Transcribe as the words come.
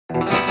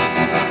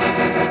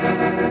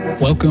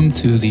Welcome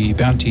to the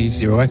Bounty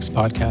Zero X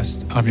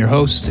podcast. I'm your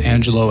host,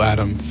 Angelo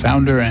Adam,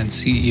 founder and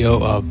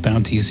CEO of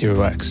Bounty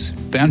Zero X.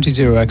 Bounty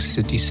Zero X is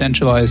a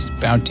decentralized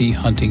bounty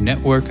hunting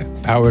network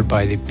powered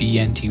by the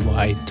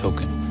BNTY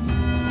token.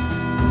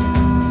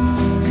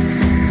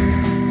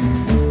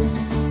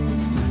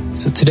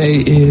 So today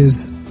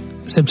is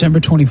September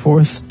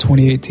 24th,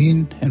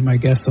 2018, and my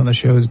guest on the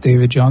show is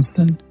David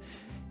Johnston.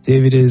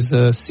 David is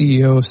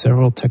CEO of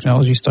several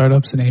technology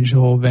startups and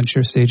angel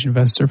venture stage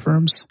investor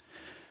firms.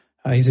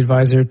 He's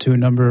advisor to a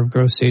number of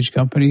growth stage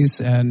companies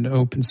and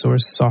open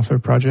source software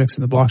projects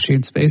in the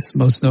blockchain space.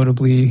 Most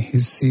notably,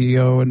 he's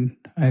CEO and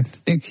I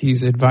think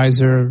he's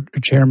advisor or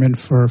chairman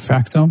for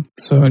Factome.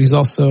 And he's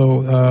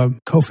also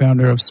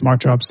co-founder of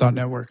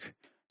SmartDrops.network.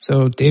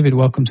 So David,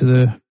 welcome to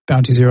the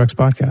Bounty Zero X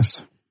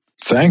podcast.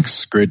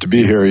 Thanks. Great to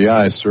be here. Yeah,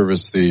 I serve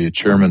as the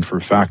chairman for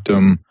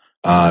Factome.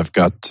 I've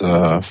got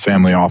a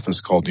family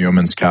office called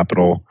Yeomans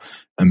Capital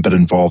and been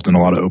involved in a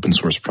lot of open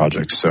source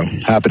projects. So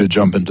happy to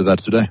jump into that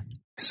today.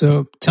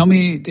 So tell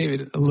me,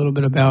 David, a little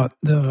bit about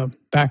the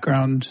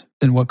background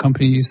and what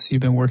companies you've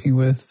been working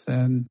with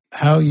and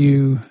how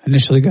you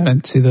initially got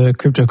into the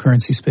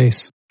cryptocurrency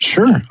space.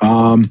 Sure.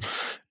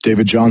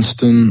 David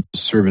Johnston,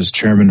 serve as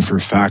chairman for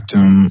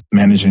Factome,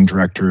 managing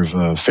director of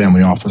a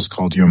family office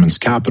called Yeomans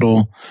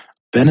Capital.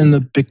 Been in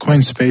the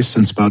Bitcoin space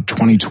since about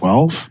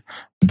 2012.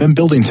 I've been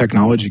building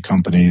technology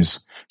companies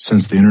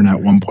since the Internet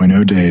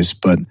 1.0 days,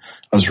 but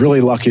I was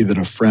really lucky that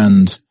a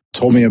friend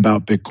told me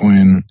about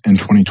Bitcoin in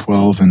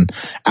 2012. And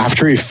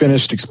after he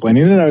finished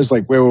explaining it, I was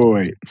like,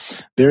 wait.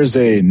 There's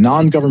a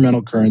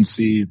non-governmental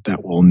currency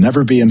that will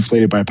never be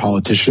inflated by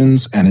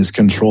politicians and is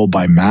controlled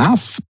by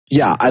math.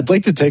 Yeah, I'd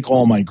like to take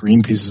all my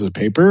green pieces of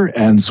paper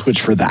and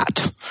switch for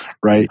that,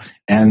 right?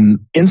 And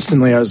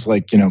instantly I was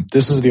like,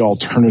 this is the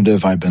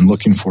alternative I've been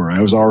looking for.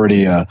 I was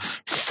already a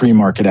free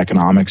market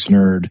economics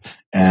nerd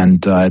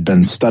and I'd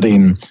been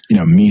studying,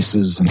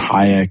 Mises and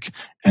Hayek.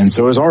 And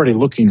so I was already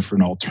looking for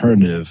an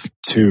alternative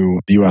to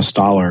the US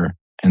dollar.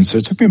 And so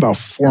it took me about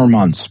 4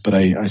 months, but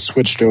I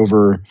switched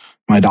over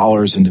my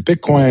dollars into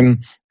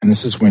Bitcoin. And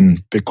this is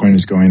when Bitcoin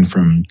is going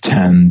from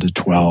 10 to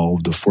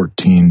 12 to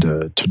 14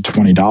 to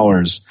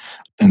 $20.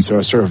 And so I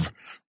was sort of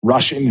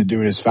rushing to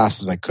do it as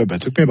fast as I could, but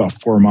it took me about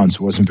 4 months.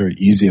 It wasn't very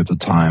easy at the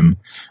time.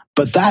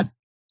 But that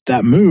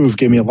move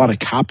gave me a lot of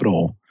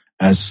capital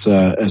as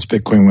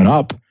Bitcoin went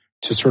up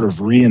to sort of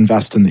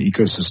reinvest in the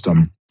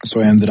ecosystem. So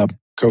I ended up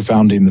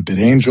co-founding the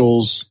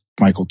BitAngels,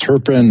 Michael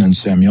Turpin and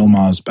Sam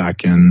Yilmaz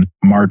back in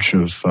March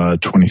of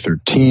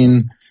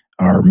 2013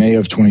 or May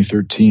of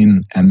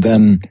 2013, and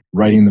then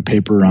writing the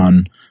paper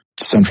on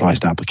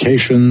decentralized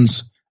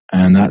applications.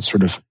 And that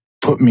sort of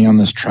put me on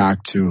this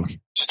track to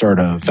start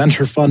a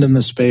venture fund in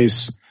this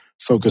space,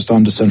 focused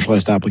on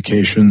decentralized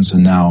applications,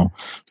 and now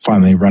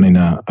finally running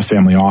a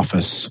family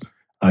office,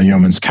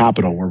 Yeomans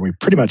Capital, where we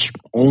pretty much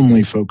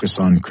only focus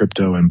on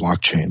crypto and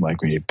blockchain.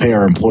 Like we pay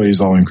our employees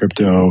all in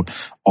crypto,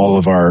 all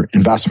of our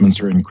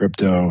investments are in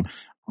crypto,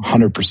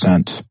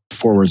 100%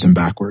 forwards and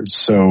backwards.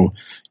 So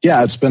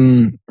yeah, it's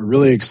been a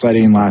really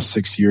exciting last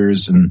 6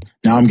 years. And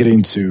now I'm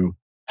getting to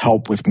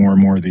help with more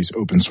and more of these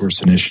open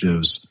source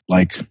initiatives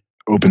like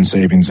Open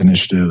Savings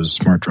initiatives,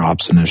 Smart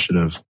Drops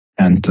initiative.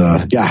 And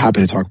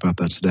happy to talk about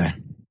that today.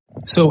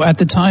 So at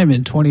the time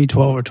in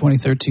 2012 or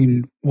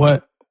 2013,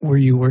 what were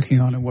you working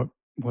on and what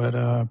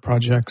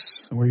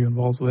projects were you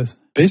involved with?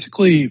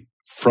 Basically,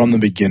 from the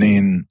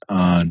beginning,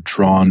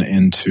 drawn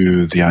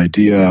into the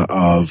idea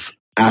of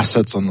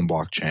assets on the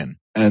blockchain.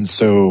 And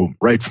so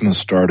right from the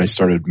start, I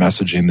started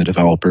messaging the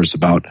developers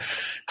about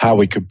how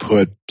we could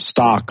put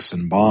stocks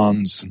and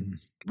bonds and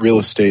real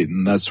estate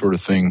and that sort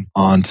of thing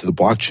onto the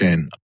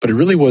blockchain. But it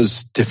really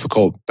was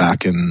difficult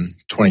back in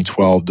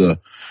 2012 to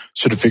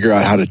sort of figure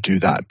out how to do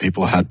that.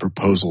 People had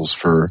proposals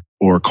for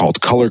what were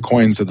called color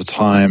coins at the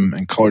time,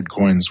 and colored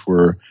coins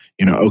were,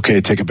 okay,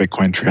 take a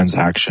Bitcoin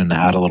transaction,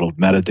 add a little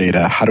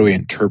metadata. How do we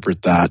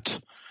interpret that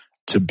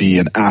to be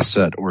an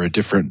asset or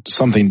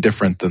something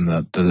different than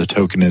the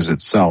token is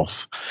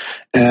itself?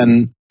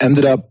 And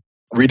ended up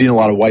reading a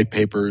lot of white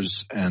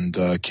papers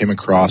and came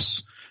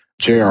across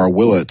J.R.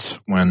 Willett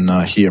when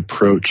he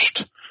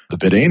approached the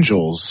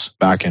BitAngels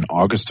back in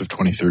August of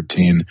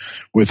 2013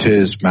 with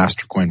his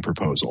Mastercoin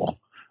proposal.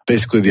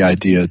 Basically the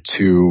idea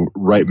to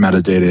write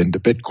metadata into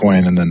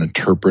Bitcoin and then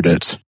interpret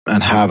it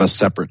and have a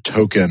separate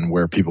token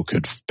where people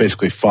could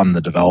basically fund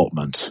the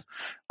development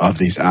of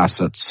these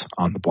assets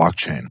on the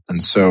blockchain.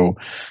 And so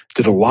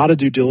did a lot of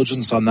due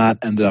diligence on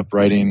that, ended up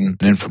writing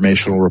an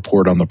informational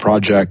report on the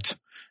project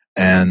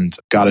and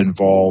got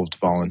involved,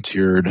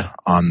 volunteered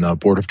on the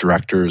board of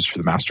directors for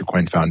the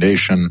Mastercoin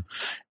Foundation,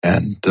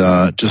 and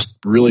just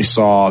really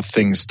saw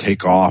things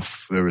take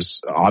off. There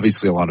was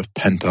obviously a lot of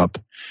pent-up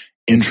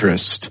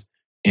interest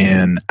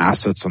in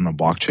assets on the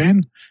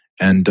blockchain,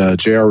 and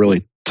JR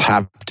really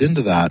tapped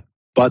into that.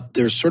 But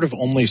there's sort of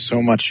only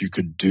so much you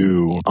could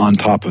do on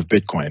top of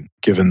Bitcoin,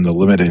 given the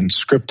limit in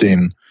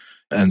scripting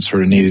and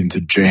sort of needing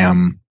to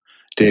jam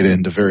data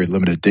into very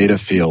limited data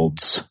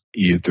fields,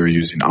 either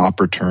using op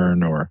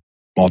return or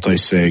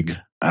multi-sig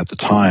at the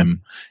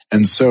time.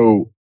 And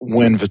so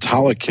when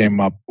Vitalik came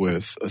up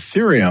with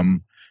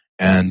Ethereum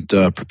and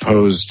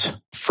proposed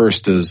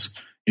first as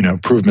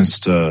improvements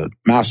to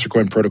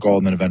Mastercoin protocol,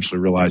 and then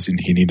eventually realizing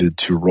he needed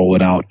to roll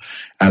it out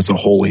as a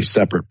wholly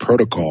separate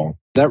protocol,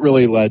 that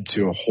really led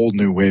to a whole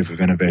new wave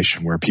of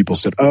innovation where people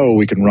said, oh,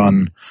 we can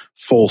run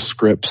full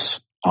scripts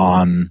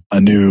on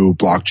a new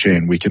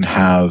blockchain. We can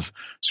have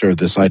sort of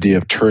this idea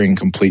of Turing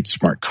complete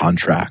smart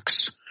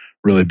contracts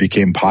really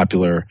became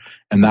popular.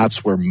 And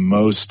that's where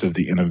most of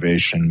the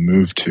innovation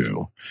moved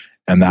to.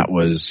 And that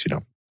was,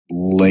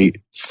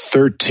 late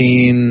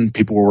 13,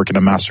 people were working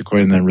on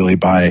Mastercoin, and then really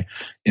by,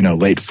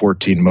 late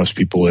 14, most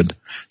people had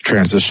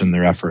transitioned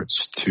their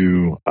efforts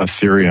to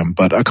Ethereum.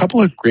 But a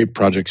couple of great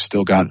projects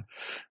still got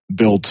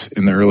built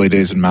in the early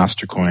days in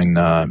Mastercoin,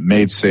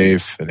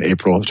 MadeSafe in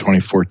April of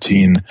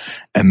 2014,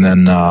 and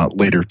then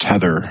later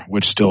Tether,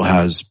 which still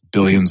has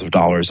billions of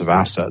dollars of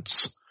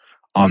assets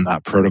on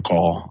that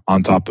protocol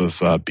on top of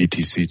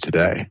BTC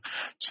today.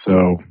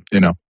 So,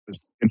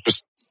 it's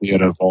interesting to see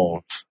it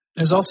evolve.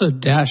 There's also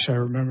Dash, I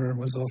remember,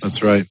 was also.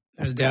 That's right.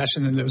 There's Dash,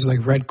 and then there was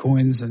like red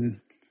coins and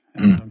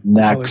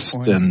Next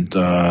coins. And,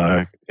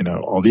 a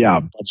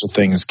bunch of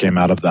things came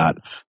out of that.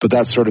 But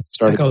that sort of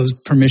started. Like all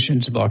those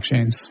permissions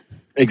blockchains.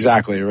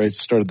 Exactly, right?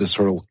 Started this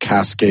sort of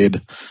cascade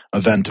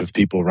event of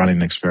people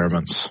running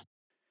experiments.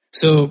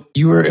 So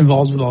you were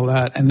involved with all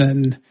that, and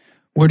then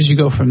where did you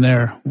go from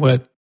there?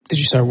 What did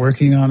you start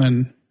working on,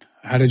 and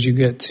how did you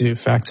get to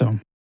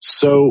Factome?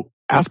 So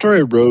after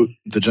I wrote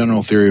the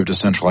general theory of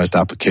decentralized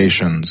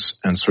applications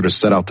and sort of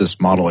set out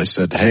this model, I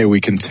said, hey,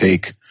 we can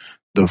take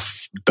the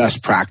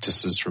best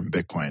practices from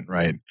Bitcoin,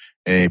 right?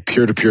 A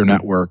peer-to-peer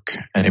network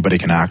anybody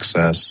can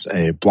access,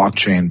 a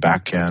blockchain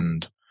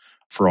backend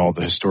for all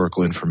the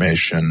historical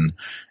information,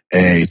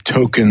 a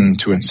token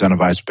to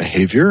incentivize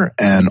behavior,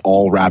 and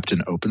all wrapped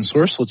in open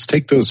source. Let's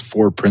take those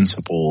 4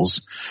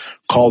 principles,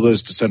 call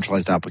those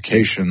decentralized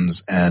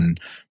applications, and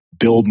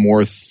build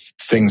more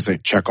things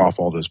that check off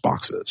all those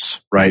boxes,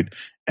 right?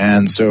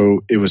 And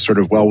so it was sort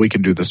of, well, we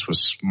can do this with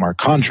smart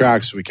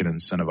contracts. We can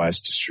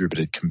incentivize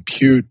distributed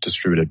compute,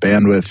 distributed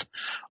bandwidth.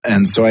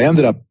 And so I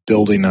ended up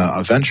building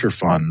a venture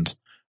fund,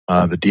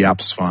 the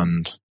DApps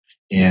fund,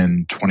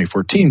 in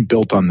 2014,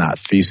 built on that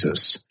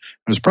thesis.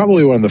 It was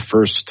probably one of the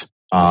first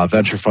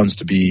venture funds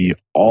to be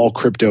all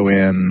crypto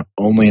in,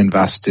 only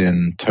invest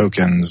in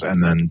tokens,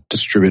 and then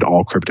distribute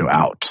all crypto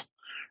out,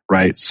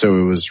 right? So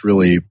it was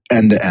really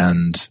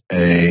end-to-end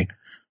a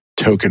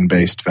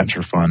token-based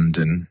venture fund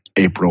in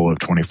April of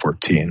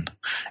 2014.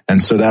 And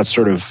so that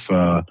sort of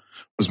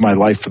was my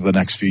life for the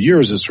next few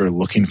years, is sort of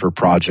looking for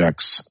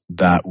projects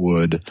that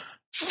would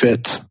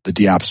fit the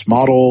DApps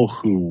model,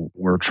 who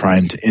were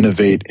trying to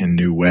innovate in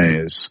new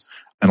ways.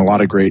 And a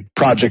lot of great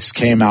projects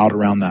came out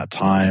around that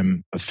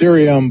time,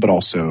 Ethereum, but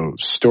also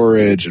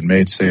Storage and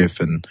MadeSafe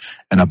and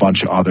a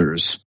bunch of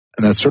others.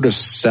 And that sort of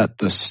set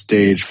the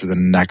stage for the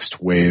next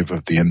wave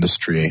of the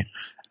industry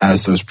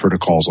as those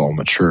protocols all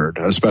matured,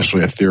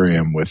 especially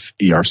Ethereum with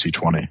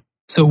ERC20.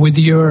 So with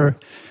your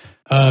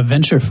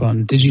venture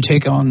fund, did you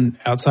take on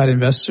outside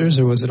investors,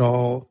 or was it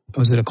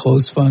a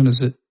closed fund?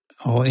 Was it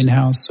all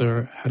in-house,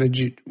 or how did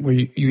you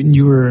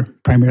were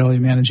primarily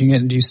managing it,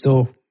 and do you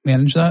still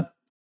manage that?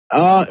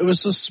 It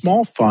was a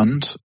small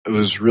fund. It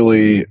was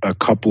really a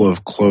couple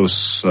of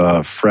close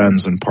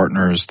friends and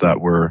partners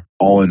that were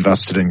all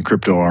invested in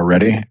crypto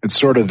already. It's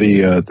sort of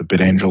the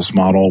BitAngels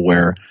model,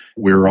 where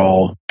we're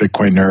all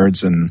Bitcoin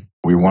nerds and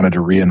we wanted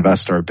to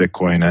reinvest our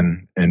Bitcoin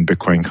in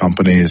Bitcoin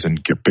companies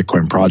and get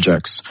Bitcoin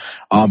projects.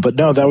 But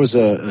no, that was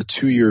a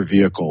 2-year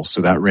vehicle.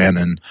 So that ran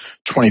in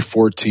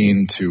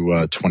 2014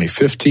 to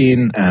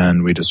 2015,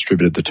 and we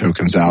distributed the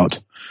tokens out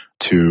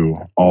to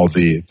all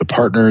the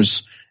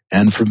partners.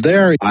 And from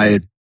there, I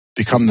had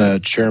become the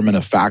chairman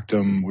of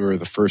Factome. We were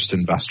the first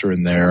investor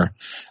in there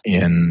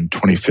in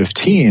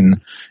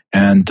 2015.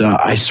 And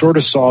I sort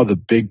of saw the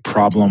big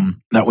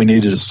problem that we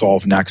needed to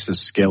solve next is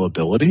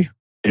scalability.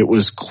 It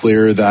was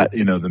clear that,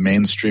 the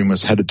mainstream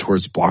was headed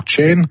towards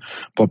blockchain,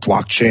 but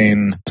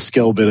blockchain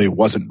scalability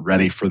wasn't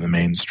ready for the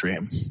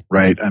mainstream,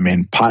 right? I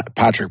mean,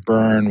 Patrick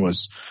Byrne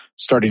was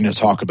starting to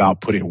talk about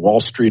putting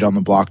Wall Street on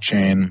the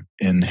blockchain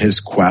in his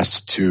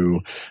quest to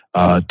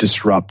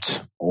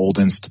disrupt old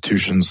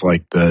institutions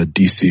like the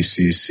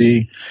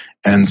DCCC.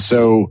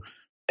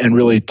 And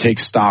really take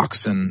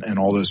stocks and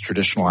all those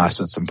traditional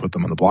assets and put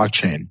them on the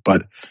blockchain.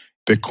 But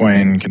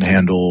Bitcoin can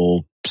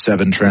handle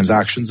 7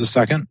 transactions a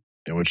second,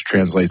 which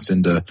translates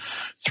into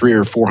 300,000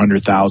 or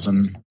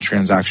 400,000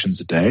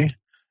 transactions a day.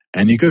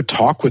 And you go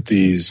talk with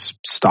these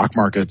stock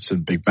markets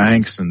and big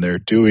banks, and they're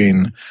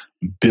doing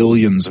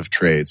billions of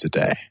trades a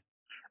day,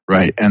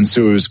 right? And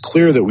so it was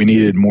clear that we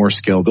needed more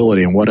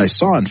scalability. And what I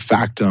saw in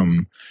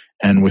Factome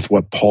and with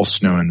what Paul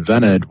Snow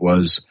invented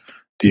was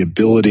the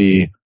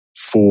ability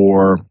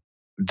for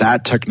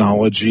that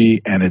technology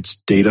and its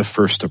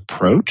data-first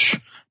approach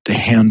to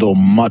handle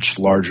much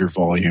larger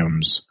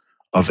volumes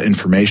of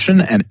information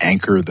and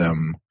anchor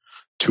them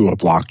to a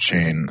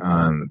blockchain.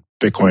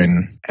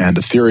 Bitcoin and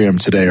Ethereum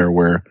today are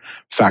where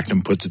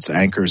Factom puts its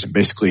anchors and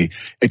basically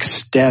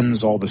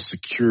extends all the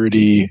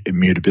security,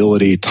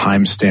 immutability,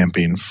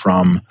 timestamping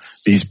from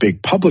these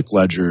big public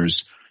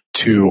ledgers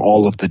to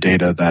all of the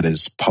data that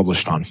is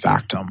published on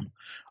Factom.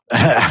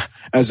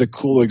 As a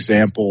cool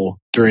example,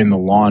 during the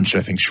launch,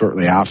 I think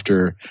shortly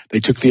after, they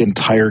took the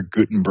entire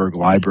Gutenberg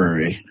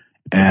library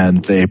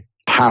and they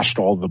hashed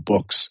all the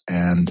books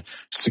and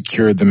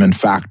secured them in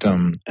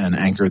Factom and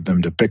anchored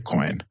them to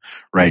Bitcoin,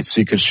 right?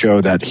 So you could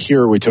show that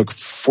here we took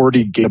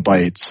 40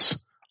 gigabytes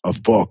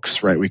of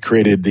books, right? We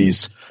created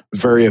these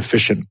very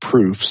efficient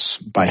proofs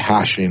by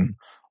hashing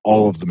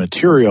all of the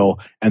material,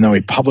 and then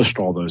we published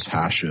all those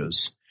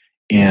hashes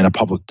in a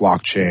public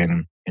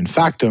blockchain in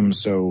Factom,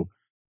 so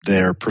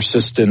they're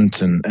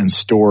persistent and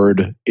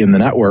stored in the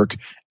network.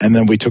 And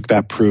then we took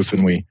that proof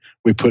and we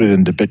put it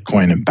into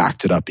Bitcoin and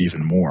backed it up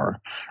even more,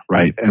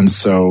 right? And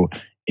so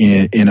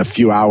in a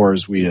few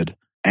hours, we had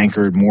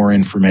anchored more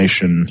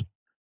information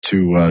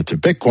to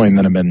Bitcoin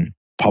than had been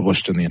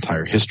published in the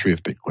entire history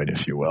of Bitcoin,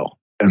 if you will.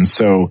 And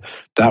so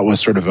that was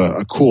sort of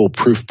a cool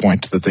proof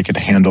point that they could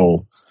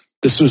handle.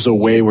 This was a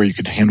way where you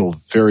could handle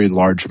very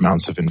large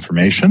amounts of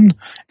information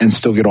and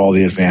still get all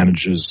the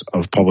advantages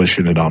of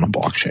publishing it on a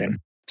blockchain.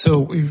 So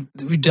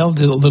we delved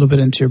a little bit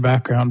into your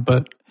background,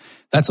 but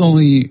that's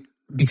only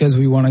because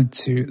we wanted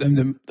to.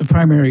 The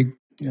primary,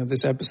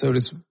 this episode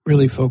is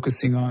really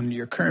focusing on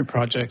your current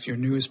project, your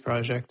newest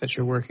project that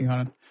you're working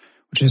on,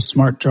 which is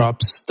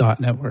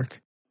SmartDrops.network.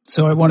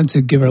 So I wanted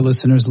to give our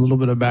listeners a little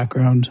bit of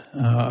background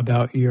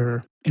about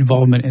your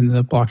involvement in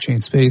the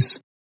blockchain space,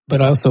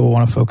 but I also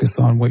want to focus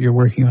on what you're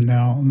working on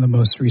now in the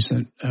most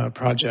recent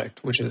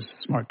project, which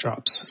is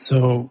SmartDrops.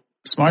 So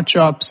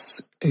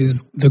SmartDrops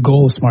the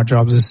goal of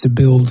SmartDrops is to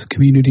build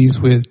communities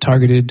with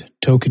targeted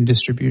token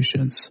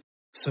distributions.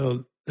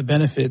 So the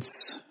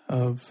benefits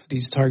of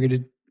these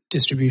targeted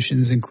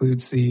distributions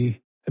includes the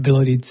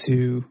ability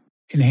to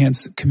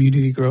enhance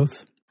community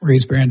growth,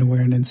 raise brand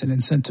awareness, and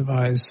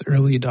incentivize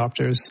early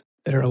adopters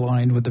that are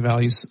aligned with the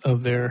values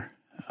of their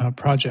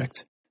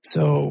project.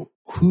 So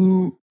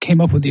who came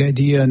up with the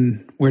idea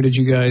and where did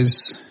you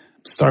guys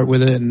start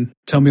with it? And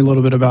tell me a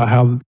little bit about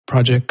how the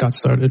project got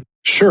started.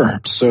 Sure.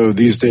 So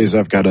these days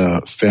I've got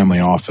a family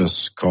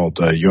office called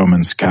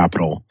Yeoman's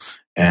Capital,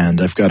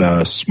 and I've got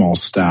a small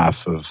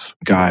staff of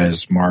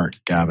guys, Mark,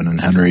 Gavin, and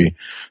Henry,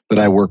 that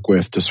I work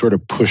with to sort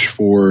of push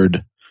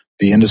forward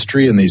the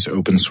industry and these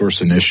open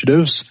source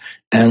initiatives.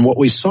 And what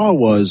we saw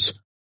was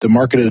the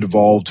market had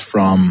evolved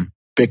from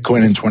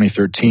Bitcoin in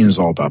 2013 is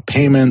all about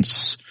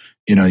payments.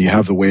 You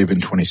have the wave in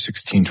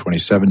 2016,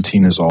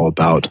 2017 is all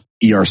about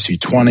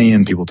ERC20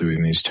 and people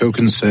doing these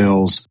token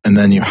sales. And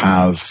then you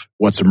have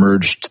what's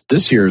emerged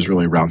this year is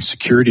really around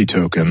security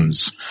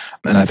tokens.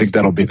 And I think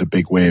that'll be the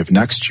big wave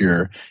next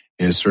year,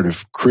 is sort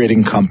of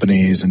creating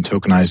companies and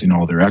tokenizing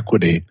all their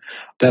equity.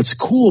 That's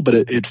cool, but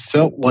it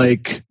felt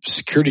like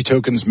security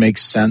tokens make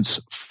sense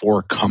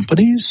for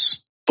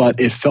companies, but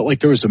it felt like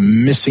there was a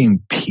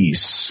missing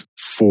piece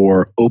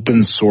for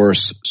open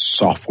source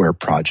software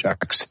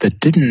projects that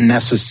didn't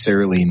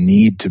necessarily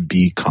need to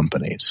be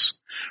companies,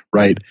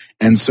 right?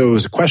 And so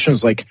the question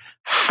is like,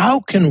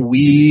 how can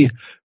we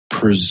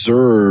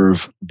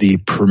preserve the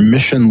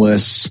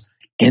permissionless,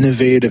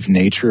 innovative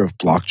nature of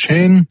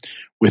blockchain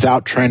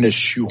without trying to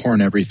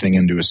shoehorn everything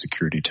into a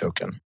security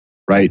token,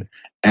 right?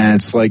 And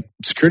it's like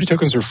security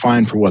tokens are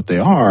fine for what they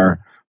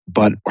are,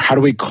 but how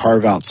do we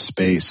carve out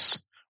space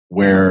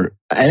where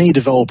any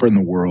developer in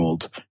the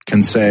world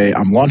can say,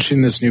 I'm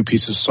launching this new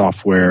piece of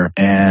software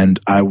and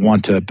I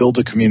want to build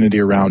a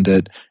community around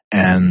it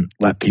and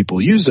let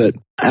people use it,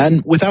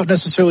 and without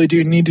necessarily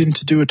needing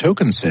to do a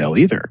token sale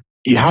either.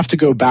 You have to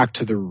go back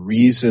to the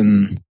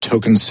reason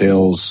token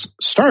sales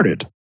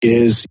started.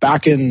 Is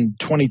back in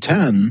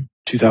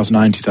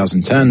 2009,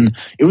 2010,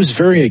 it was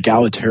very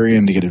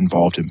egalitarian to get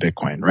involved in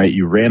Bitcoin, right?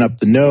 You ran up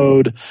the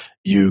node,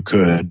 you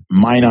could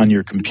mine on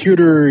your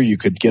computer, you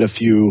could get a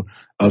few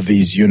of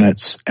these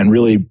units and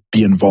really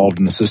be involved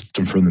in the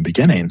system from the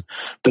beginning.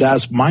 But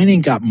as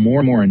mining got more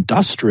and more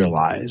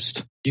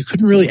industrialized, you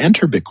couldn't really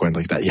enter Bitcoin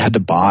like that. You had to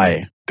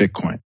buy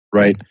Bitcoin,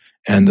 right?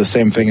 And the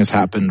same thing has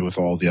happened with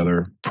all the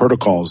other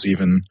protocols,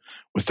 even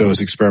with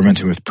those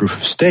experimenting with proof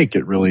of stake.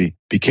 It really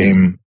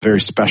became very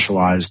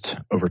specialized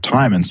over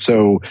time. And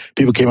so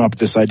people came up with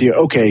this idea,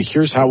 okay,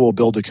 here's how we'll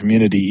build a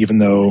community, even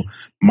though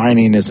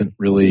mining isn't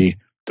really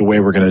the way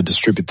we're going to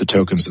distribute the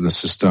tokens in the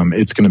system.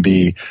 It's going to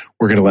be,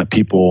 we're going to let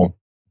people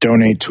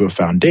donate to a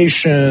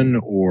foundation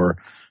or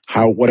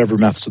whatever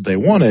method they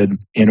wanted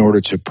in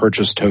order to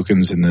purchase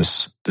tokens in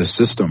this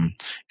system.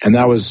 And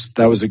that was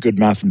a good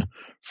method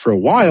for a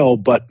while,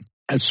 but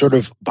as sort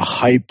of the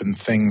hype and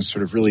things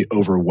sort of really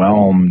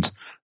overwhelmed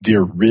the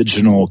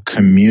original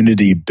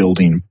community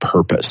building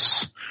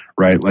purpose,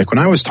 right? Like when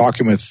I was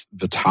talking with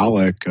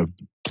Vitalik of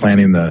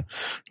planning the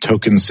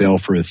token sale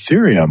for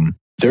Ethereum,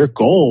 their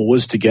goal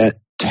was to get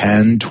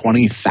 10,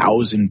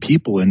 20,000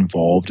 people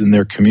involved in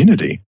their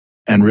community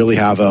and really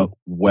have a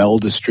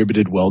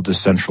well-distributed,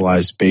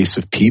 well-decentralized base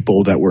of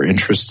people that were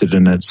interested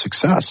in its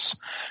success.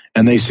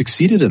 And they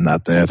succeeded in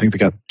that. I think they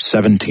got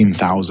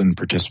 17,000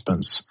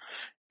 participants,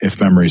 if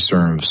memory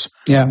serves.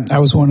 Yeah, I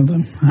was one of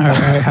them. I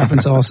happen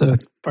to also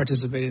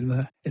participate in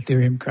the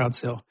Ethereum crowd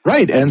sale.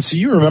 Right. And so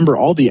you remember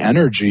all the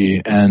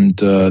energy and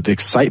the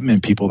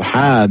excitement people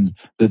had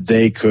that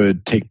they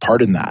could take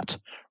part in that.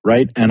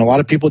 Right. And a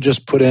lot of people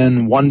just put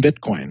in 1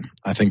 Bitcoin.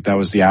 I think that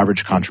was the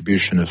average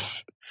contribution,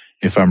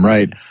 if I'm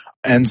right.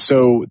 And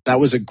so that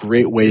was a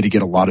great way to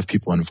get a lot of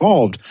people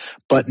involved.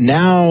 But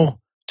now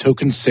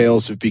token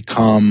sales have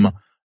become,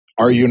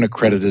 are you an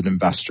accredited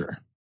investor?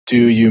 Do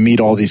you meet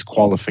all these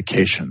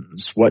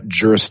qualifications? What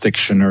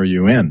jurisdiction are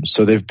you in?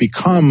 So they've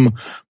become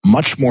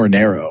much more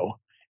narrow.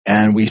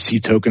 And we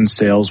see token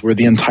sales where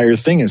the entire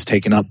thing is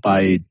taken up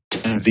by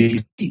 10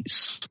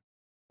 VCs.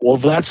 Well,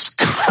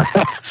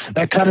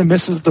 that kind of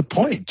misses the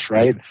point,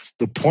 right?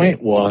 The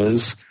point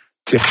was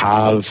to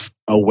have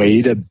a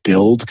way to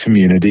build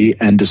community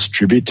and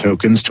distribute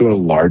tokens to a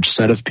large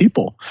set of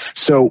people.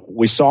 So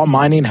we saw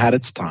mining had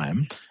its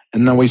time,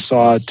 and then we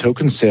saw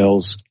token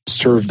sales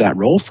serve that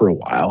role for a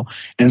while.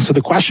 And so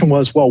the question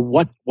was, well,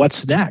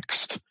 what's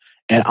next?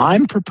 And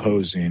I'm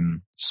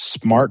proposing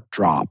smart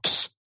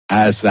drops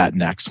as that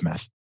next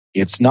method.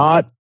 It's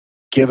not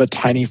give a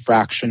tiny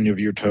fraction of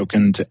your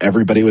token to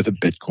everybody with a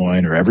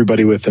Bitcoin or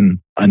everybody with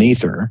an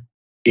Ether.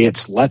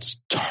 It's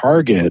let's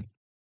target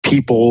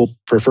people,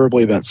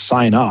 preferably that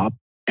sign up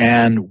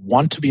and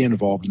want to be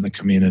involved in the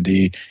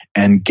community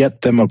and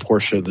get them a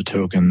portion of the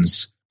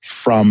tokens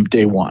from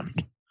day one,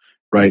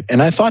 right?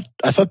 And I thought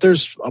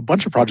there's a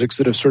bunch of projects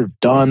that have sort of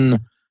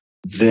done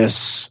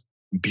this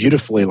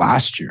beautifully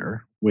last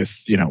year with,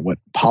 what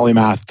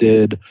Polymath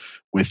did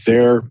with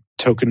their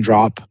token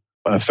drop,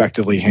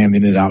 effectively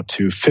handing it out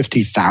to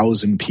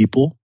 50,000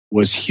 people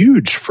was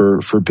huge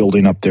for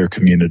building up their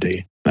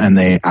community. And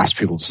they asked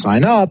people to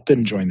sign up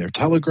and join their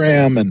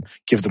Telegram and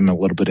give them a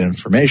little bit of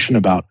information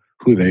about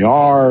who they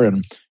are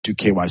and do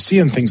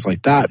KYC and things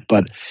like that.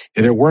 But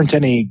there weren't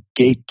any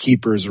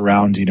gatekeepers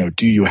around,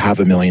 do you have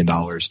 $1 million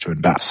to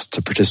invest,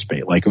 to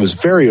participate? Like, it was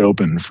very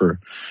open for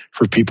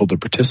people to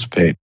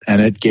participate.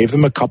 And it gave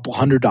them a couple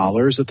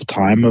 $100 at the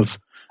time of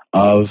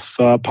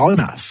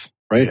Polymath,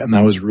 right? And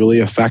that was really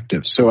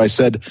effective. So I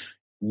said,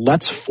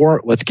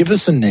 let's give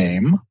this a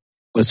name.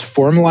 Let's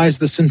formalize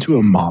this into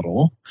a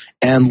model,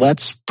 and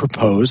let's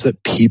propose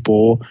that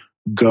people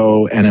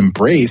go and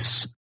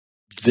embrace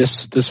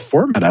this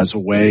format as a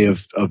way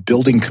of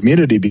building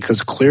community,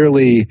 because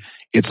clearly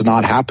it's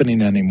not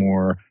happening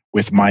anymore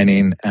with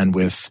mining and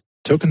with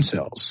token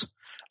sales.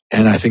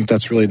 And I think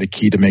that's really the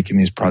key to making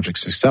these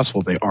projects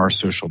successful. They are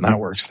social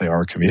networks. They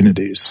are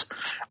communities.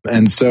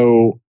 And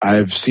so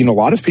I've seen a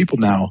lot of people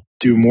now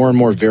do more and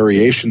more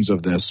variations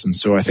of this. And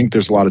so I think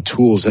there's a lot of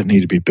tools that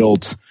need to be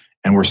built,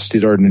 and we're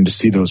starting to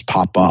see those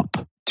pop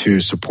up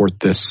to support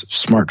this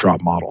smart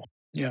drop model.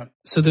 Yeah.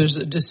 So there's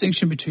a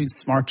distinction between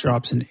smart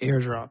drops and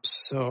airdrops.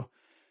 So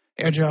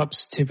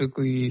airdrops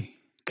typically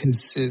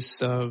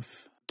consist of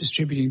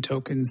distributing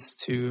tokens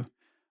to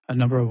a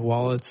number of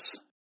wallets.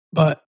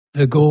 But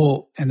the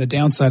goal and the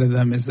downside of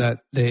them is that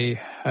they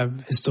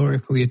have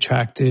historically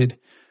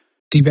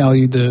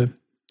devalued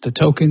the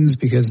tokens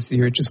because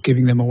you're just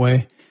giving them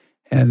away,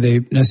 and they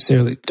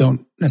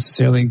don't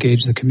necessarily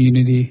engage the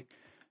community,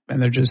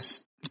 and they're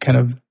just kind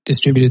of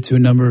distributed to a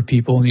number of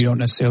people, and you don't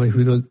necessarily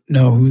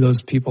know who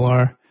those people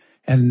are,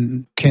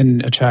 and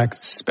can attract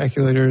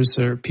speculators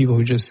or people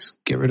who just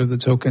get rid of the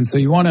token. So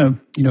you want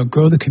to,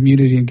 grow the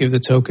community and give the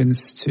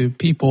tokens to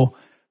people,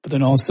 but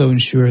then also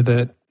ensure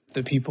that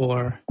the people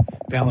are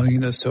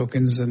valuing those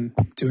tokens and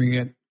doing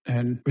it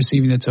and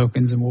receiving the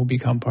tokens and will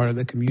become part of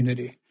the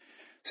community.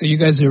 So you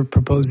guys are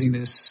proposing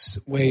this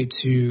way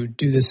to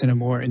do this in a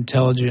more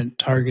intelligent,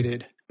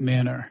 targeted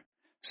manner.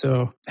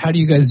 So how do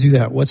you guys do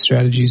that? What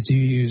strategies do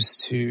you use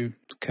to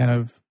kind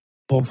of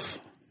both,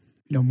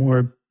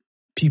 more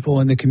people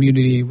in the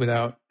community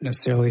without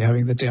necessarily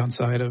having the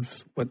downside of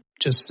what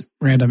just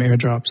random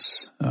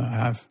airdrops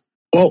have?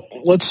 Well,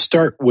 let's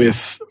start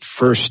with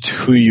first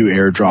who you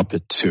airdrop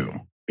it to.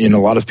 A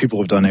lot of people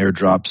have done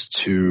airdrops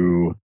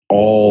to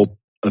all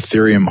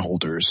Ethereum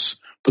holders.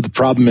 But the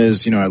problem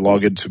is, I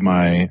log into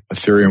my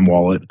Ethereum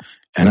wallet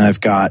and I've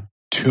got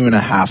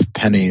 2.5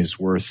 pennies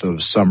worth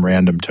of some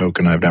random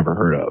token I've never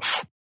heard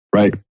of,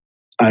 right?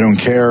 I don't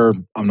care.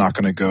 I'm not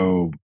going to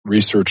go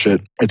research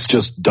it. It's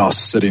just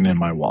dust sitting in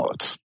my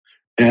wallet.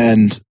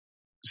 And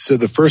so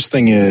the first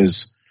thing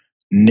is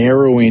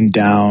narrowing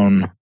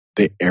down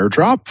the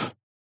airdrop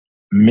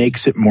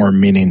makes it more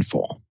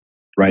meaningful,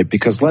 right?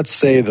 Because let's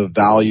say the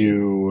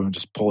value,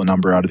 just pull a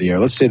number out of the air.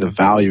 Let's say the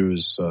value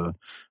is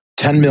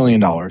 $10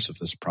 million of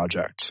this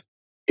project.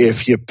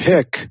 If you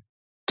pick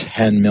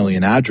 10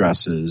 million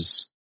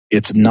addresses,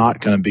 it's not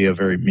going to be a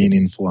very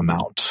meaningful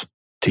amount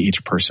to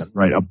each person,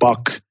 right? A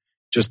buck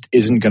just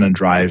isn't going to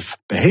drive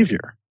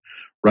behavior,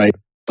 right?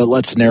 But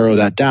let's narrow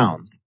that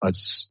down.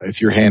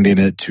 If you're handing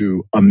it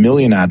to 1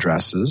 million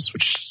addresses,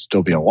 which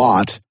still be a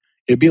lot,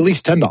 it'd be at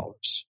least $10.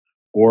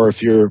 Or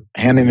if you're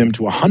handing them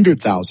to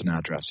 100,000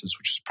 addresses,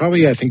 which is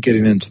probably, I think,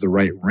 getting into the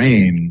right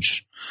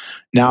range,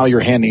 now you're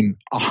handing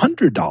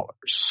 $100.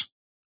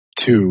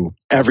 to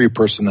every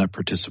person that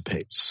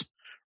participates,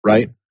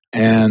 right?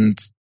 And,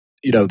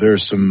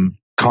 there's some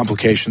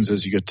complications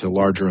as you get to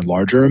larger and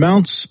larger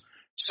amounts.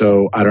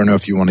 So I don't know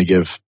if you want to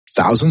give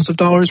thousands of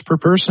dollars per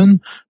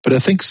person, but I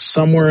think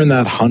somewhere in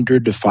that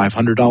 $100 to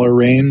 $500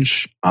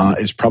 range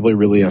is probably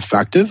really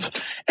effective.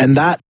 And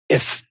that,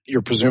 if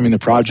you're presuming the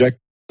project,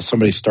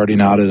 somebody starting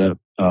out at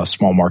a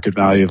small market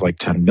value of like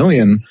 10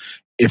 million,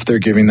 if they're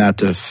giving that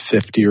to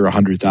 50 or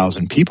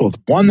 100,000 people,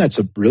 one, that's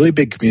a really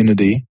big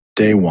community,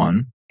 day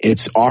one.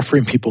 It's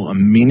offering people a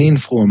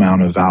meaningful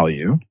amount of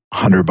value,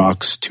 $100,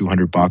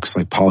 $200,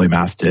 like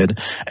Polymath did.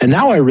 And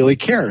now I really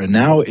care. And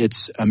now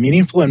it's a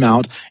meaningful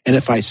amount. And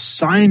if I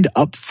signed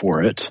up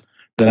for it,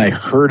 then I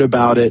heard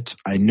about it.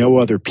 I know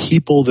other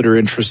people that are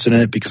interested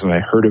in it, because I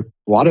heard a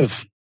lot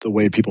of the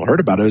way people heard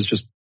about it is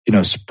just,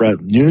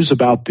 spread news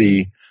about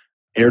the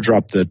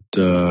airdrop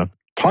that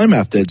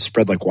Polymath did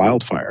spread like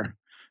wildfire.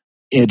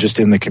 Just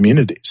in the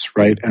communities,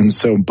 right? And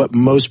so, but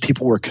most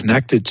people were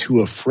connected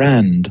to a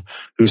friend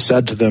who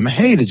said to them,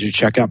 hey, did you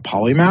check out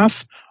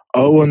Polymath?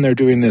 Oh, and they're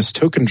doing this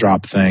token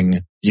drop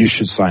thing. You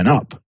should sign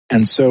up.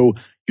 And so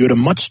you had a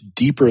much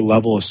deeper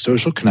level of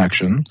social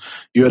connection.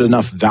 You had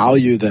enough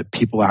value that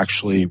people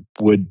actually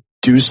would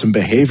do some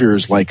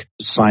behaviors like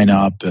sign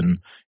up and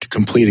to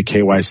complete a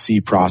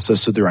KYC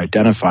process so they're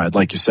identified.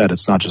 Like you said,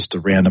 it's not just a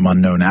random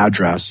unknown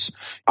address.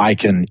 I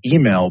can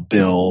email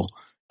Bill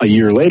a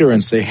year later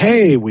and say,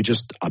 hey, we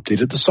just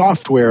updated the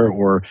software,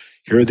 or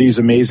here are these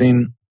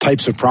amazing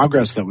types of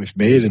progress that we've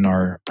made in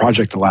our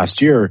project the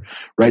last year,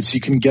 right? So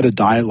you can get a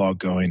dialogue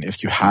going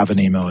if you have an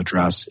email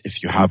address,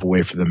 if you have a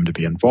way for them to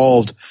be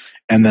involved.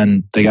 And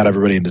then they got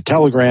everybody into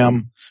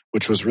Telegram,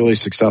 which was really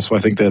successful.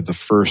 I think they had the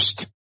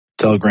first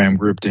Telegram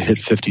group to hit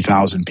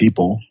 50,000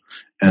 people.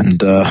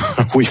 And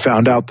we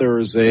found out there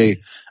was a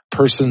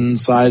person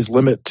size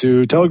limit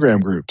to Telegram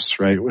groups,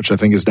 right? Which I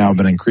think has now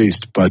been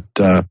increased. But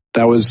that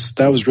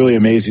was really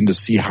amazing to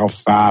see how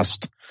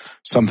fast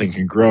something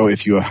can grow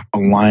if you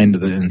align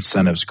the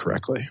incentives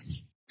correctly.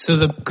 So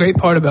the great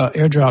part about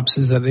airdrops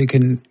is that they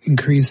can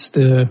increase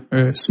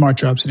smart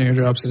drops and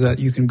airdrops is that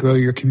you can grow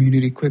your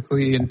community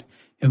quickly and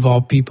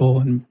involve people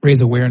and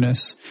raise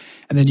awareness.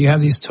 And then you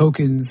have these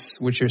tokens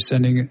which you're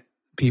sending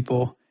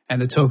people,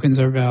 and the tokens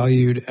are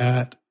valued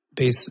at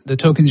the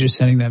tokens you're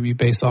sending them, you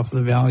base off of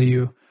the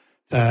value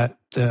that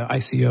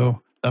the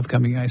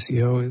upcoming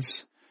ICO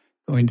is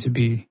going to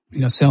be,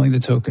 selling the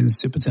tokens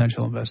to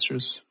potential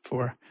investors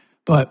for.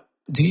 But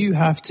do you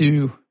have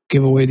to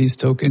give away these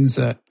tokens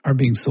that are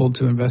being sold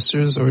to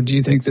investors, or do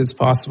you think that it's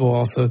possible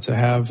also to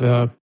have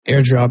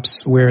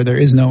airdrops where there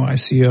is no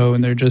ICO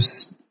and they're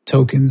just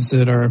tokens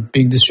that are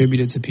being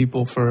distributed to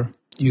people for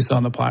use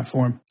on the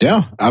platform?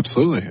 Yeah,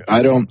 absolutely.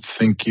 I don't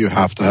think you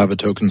have to have a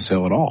token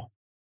sale at all.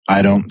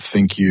 I don't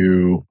think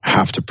you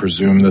have to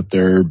presume that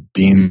they're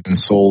being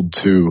sold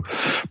to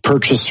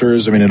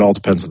purchasers. I mean, it all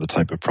depends on the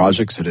type of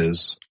project it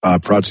is.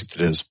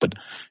 But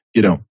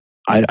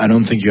I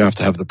don't think you have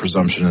to have the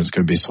presumption it's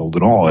going to be sold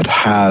at all. It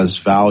has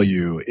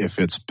value if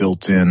it's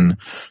built in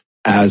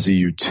as a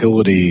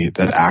utility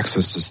that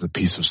accesses the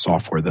piece of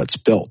software that's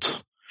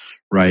built,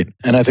 right?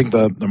 And I think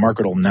the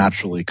market will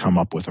naturally come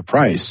up with a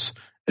price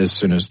as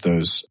soon as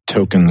those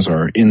tokens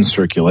are in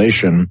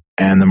circulation,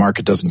 and the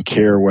market doesn't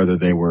care whether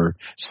they were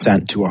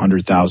sent to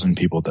 100,000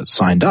 people that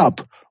signed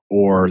up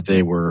or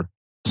they were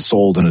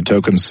sold in a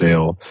token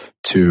sale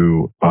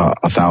to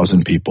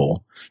 1,000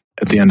 people.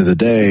 At the end of the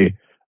day,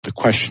 the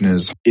question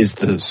is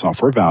the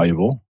software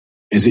valuable?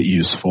 Is it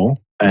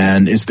useful?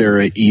 And is there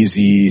an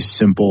easy,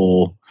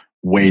 simple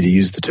way to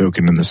use the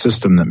token in the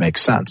system that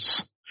makes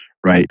sense,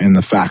 right? In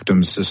the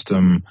Factom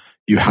system,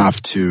 you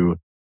have to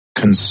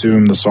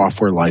consume the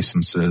software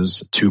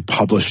licenses to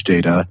publish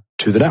data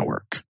to the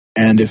network.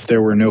 And if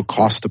there were no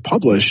cost to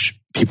publish,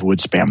 people would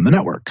spam the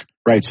network,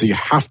 right? So you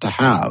have to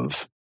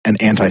have an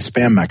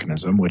anti-spam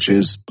mechanism, which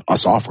is a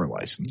software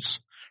license,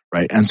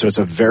 right? And so it's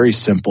a very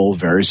simple,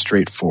 very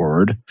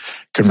straightforward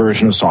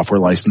conversion of software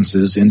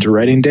licenses into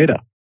writing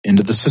data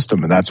into the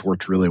system. And that's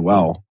worked really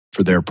well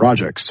for their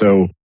project.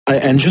 So,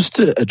 and just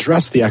to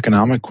address the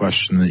economic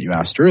question that you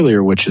asked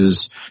earlier, which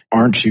is,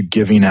 aren't you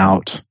giving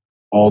out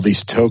all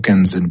these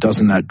tokens and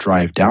doesn't that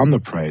drive down the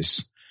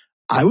price?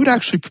 I would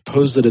actually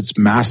propose that it's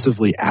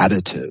massively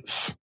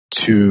additive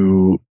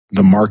to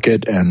the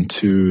market and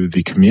to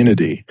the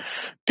community.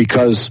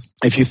 Because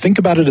if you think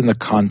about it in the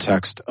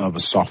context of a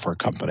software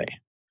company,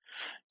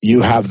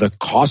 you have the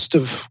cost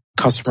of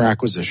customer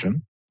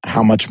acquisition.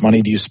 How much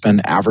money do you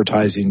spend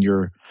advertising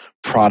your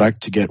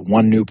product to get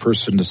one new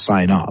person to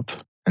sign up?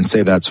 And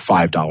say that's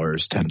 $5,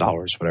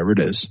 $10, whatever it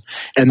is.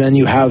 And then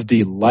you have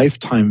the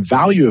lifetime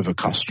value of a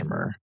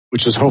customer,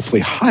 which is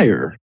hopefully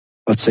higher,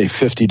 let's say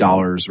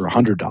 $50 or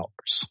 $100,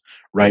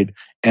 right?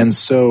 And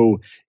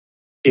so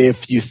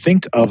if you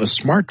think of a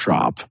smart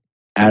drop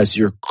as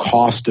your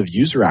cost of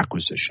user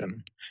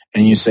acquisition,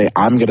 and you say,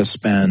 I'm going to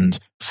spend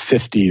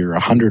 $50 or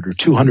 $100 or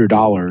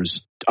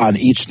 $200 on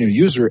each new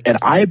user, and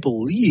I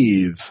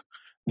believe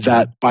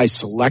that by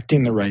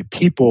selecting the right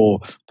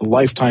people, the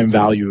lifetime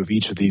value of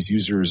each of these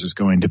users is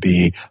going to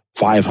be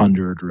 $500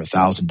 or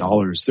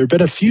 $1,000. There have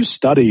been a few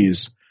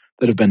studies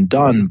that have been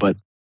done, but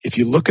if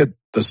you look at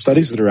the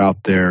studies that are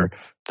out there,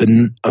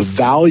 a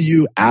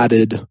value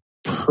added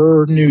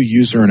per new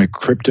user in a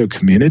crypto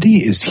community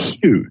is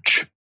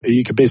huge.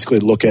 You could basically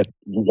look at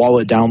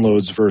wallet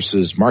downloads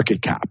versus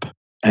market cap,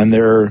 and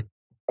they're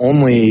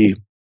only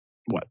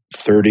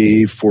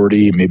 30,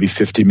 40, maybe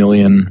 50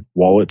 million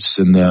wallets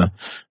in the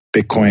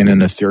Bitcoin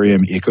and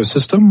Ethereum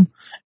ecosystem,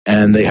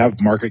 and they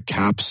have market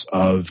caps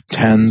of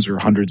tens or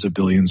hundreds of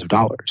billions of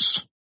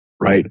dollars,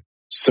 right?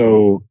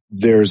 So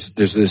there's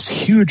this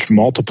huge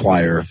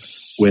multiplier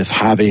with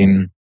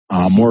having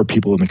more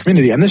people in the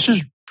community, and this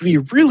should be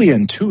really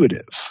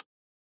intuitive.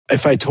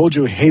 If I told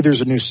you, hey,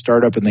 there's a new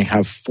startup and they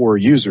have 4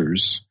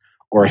 users,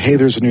 or hey,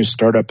 there's a new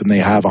startup and they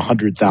have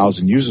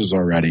 100,000 users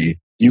already,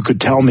 you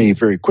could tell me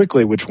very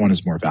quickly which one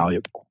is more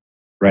valuable,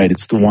 right?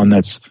 It's the one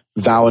that's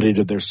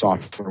validated their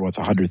software with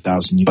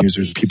 100,000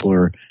 users. People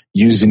are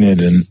using it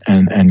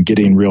and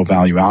getting real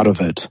value out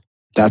of it.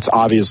 That's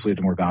obviously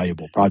the more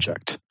valuable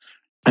project.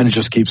 And it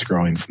just keeps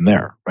growing from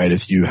there, right?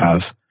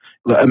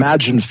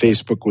 Imagine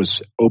Facebook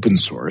was open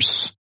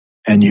source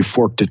and you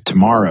forked it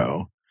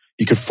tomorrow.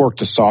 You could fork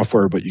the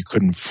software, but you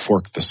couldn't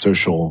fork the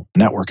social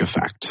network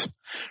effect,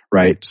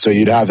 right? So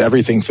you'd have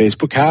everything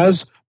Facebook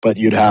has, but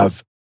you'd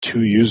have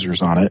 2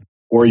 users on it,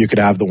 or you could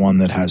have the one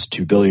that has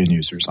 2 billion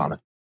users on it.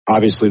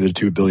 Obviously, the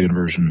 2 billion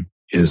version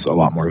is a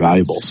lot more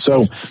valuable.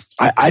 So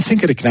I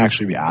think it can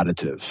actually be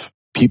additive.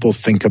 People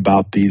think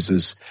about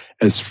these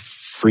as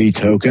free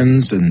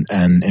tokens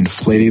and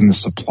inflating the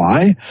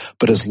supply,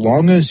 but as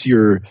long as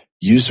your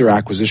user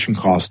acquisition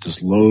cost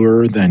is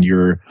lower than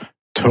your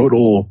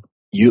total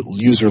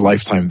user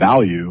lifetime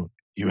value,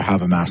 you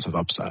have a massive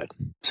upside.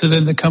 So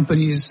then the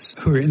companies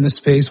who are in the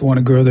space want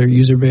to grow their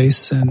user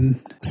base, and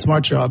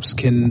Smart Drops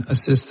can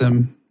assist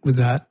them with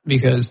that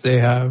because they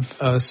have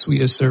a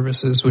suite of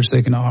services which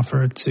they can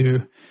offer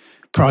to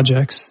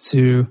projects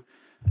to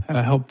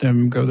help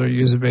them grow their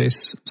user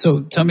base.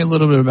 So tell me a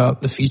little bit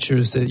about the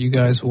features that you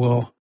guys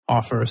will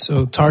offer.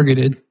 So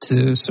targeted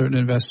to certain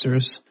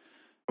investors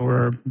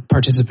or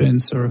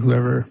participants or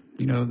whoever,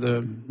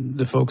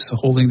 the folks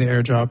holding the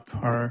airdrop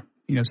are,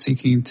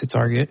 seeking to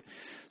target.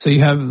 So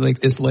you have like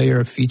this layer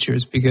of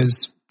features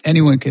because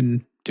anyone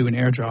can do an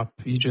airdrop.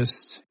 You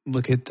just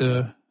look at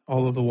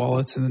all of the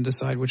wallets and then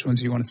decide which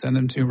ones you want to send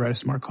them to, write a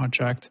smart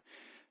contract.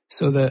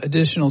 So the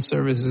additional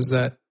services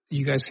that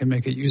you guys can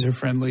make it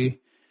user-friendly.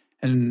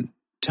 And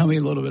tell me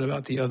a little bit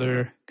about the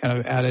other kind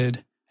of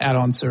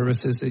add-on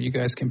services that you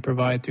guys can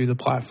provide through the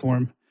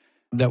platform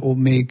that will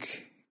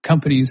make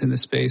companies in the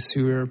space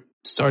who are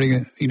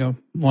starting,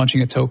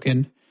 launching a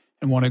token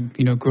and want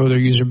to, grow their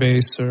user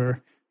base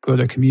or grow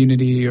their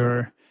community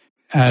or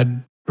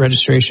add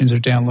registrations or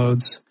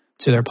downloads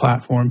to their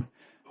platform.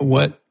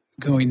 What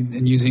going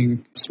and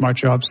using Smart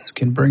Drops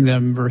can bring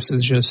them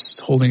versus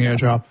just holding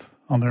airdrop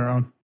on their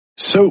own?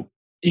 So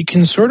you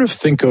can sort of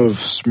think of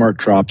Smart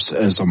Drops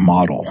as a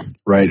model,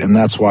 right? And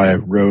that's why I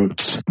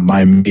wrote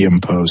my Medium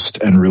post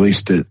and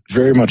released it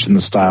very much in the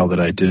style that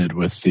I did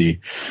with the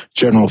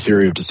general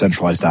theory of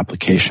decentralized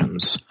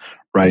applications,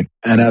 right?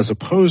 And as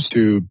opposed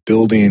to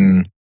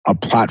building a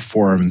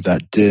platform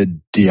that did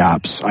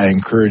dApps, I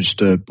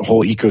encouraged a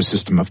whole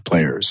ecosystem of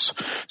players.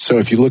 So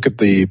if you look at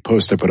the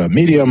post I put on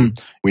Medium,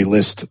 we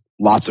list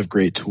lots of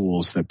great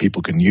tools that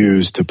people can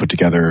use to put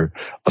together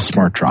a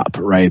smart drop,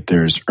 right?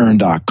 There's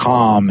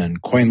earn.com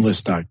and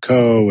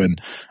coinlist.co and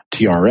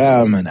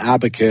TRM and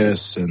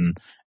Abacus and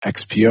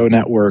XPO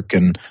network.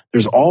 And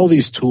there's all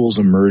these tools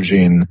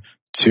emerging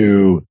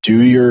to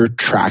do your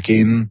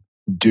tracking,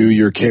 do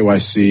your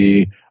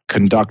KYC,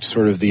 conduct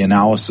sort of the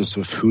analysis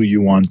of who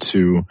you want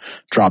to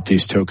drop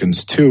these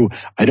tokens to.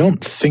 I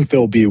don't think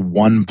there'll be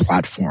one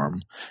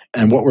platform.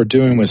 And what we're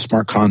doing with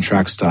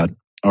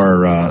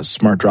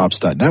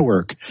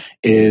smartdrops.network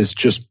is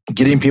just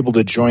getting people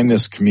to join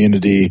this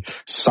community,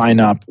 sign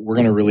up. We're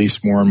going to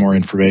release more and more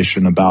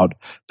information about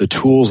the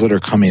tools that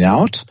are coming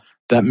out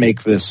that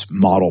make this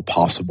model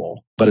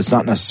possible. But it's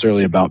not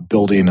necessarily about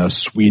building a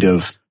suite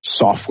of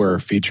software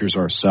features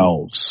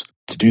ourselves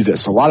to do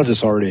this. A lot of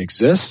this already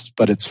exists,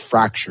 but it's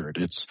fractured.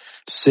 It's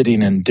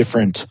sitting in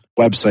different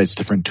websites,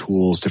 different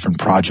tools, different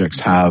projects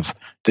have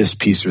this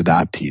piece or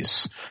that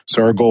piece.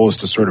 So our goal is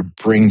to sort of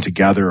bring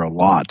together a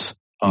lot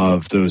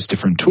of those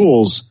different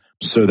tools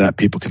so that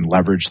people can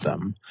leverage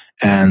them.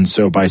 And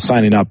so by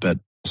signing up at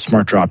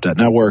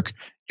smartdrop.network,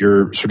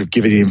 you're sort of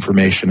giving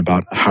information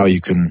about how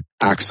you can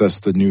access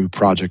the new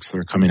projects that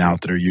are coming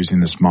out that are using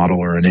this model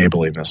or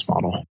enabling this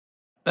model.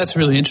 That's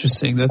really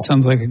interesting. That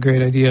sounds like a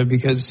great idea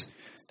because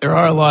there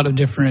are a lot of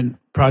different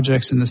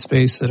projects in the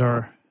space that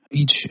are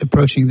each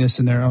approaching this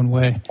in their own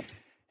way.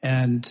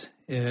 And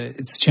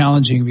it's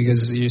challenging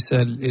because, as you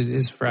said, it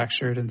is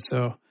fractured. And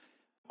so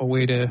a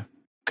way to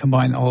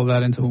combine all of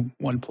that into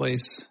one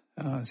place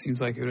seems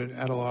like it would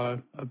add a lot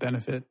of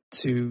benefit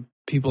to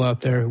people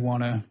out there who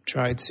want to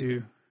try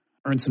to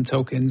earn some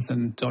tokens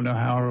and don't know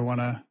how or want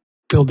to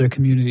build their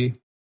community.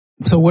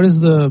 So what is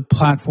the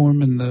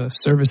platform and the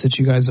service that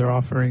you guys are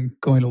offering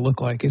going to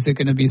look like? Is it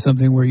going to be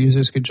something where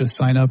users could just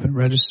sign up and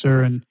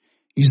register and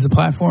use the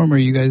platform, or are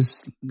you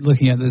guys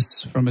looking at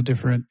this from a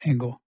different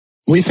angle?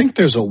 We think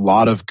there's a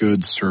lot of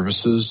good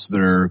services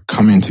that are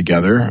coming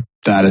together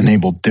that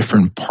enable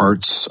different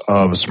parts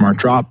of a smart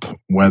drop,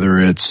 whether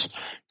it's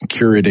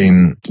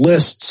curating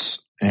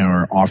lists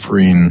or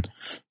offering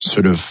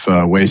sort of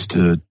ways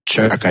to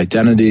check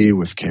identity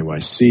with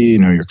KYC,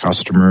 know your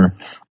customer.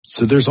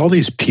 So there's all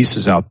these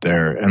pieces out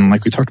there. And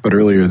like we talked about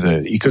earlier, the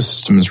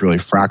ecosystem is really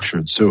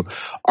fractured. So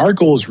our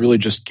goal is really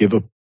just give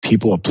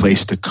people a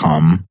place to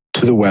come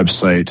to the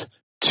website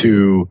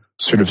to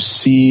sort of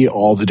see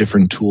all the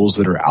different tools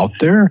that are out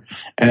there.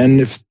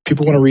 And if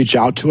people want to reach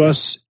out to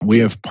us, we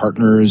have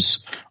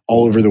partners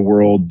all over the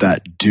world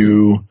that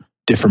do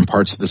different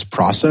parts of this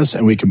process,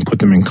 and we can put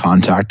them in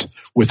contact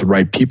with the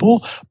right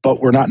people. But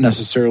we're not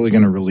necessarily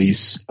going to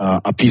release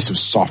a piece of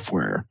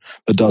software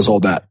that does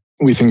all that.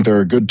 We think there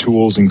are good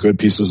tools and good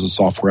pieces of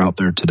software out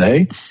there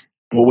today.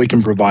 What we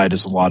can provide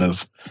is a lot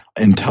of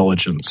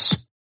intelligence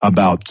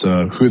about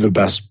who the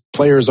best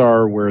players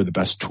are, where the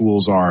best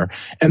tools are.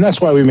 And that's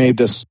why we made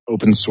this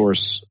open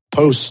source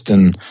post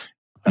and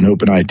an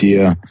open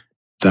idea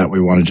that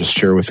we want to just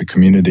share with the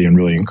community and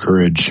really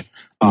encourage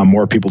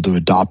more people to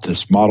adopt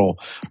this model.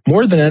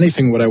 More than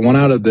anything, what I want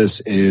out of this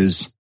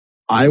is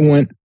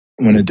when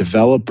a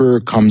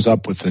developer comes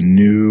up with a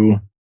new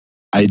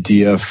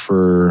idea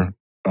for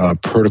a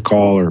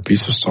protocol or a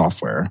piece of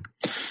software,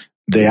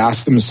 they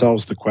ask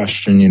themselves the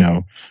question,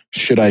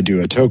 should I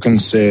do a token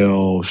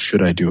sale?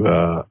 Should I do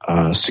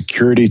a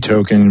security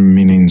token,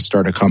 meaning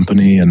start a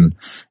company and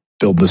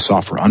build the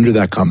software under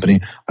that company?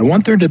 I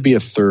want there to be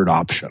a third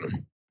option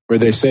where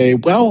they say,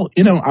 well,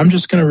 I'm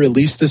just going to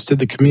release this to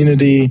the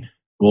community.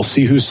 We'll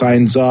see who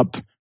signs up.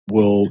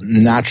 We'll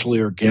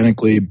naturally,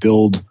 organically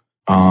build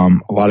a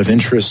lot of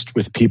interest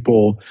with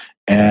people,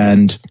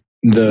 and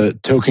the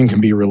token can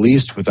be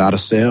released without a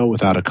sale,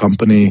 without a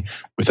company,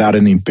 without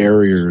any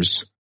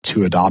barriers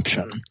to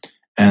adoption.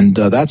 And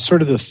that's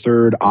sort of the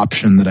third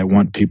option that I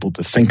want people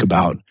to think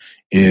about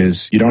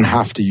is you don't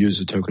have to use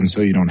a token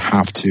sale. You don't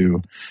have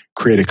to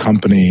create a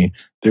company.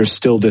 There's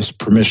still this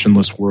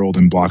permissionless world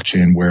in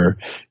blockchain where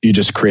you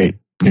just create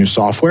new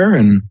software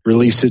and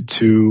release it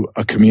to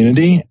a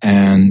community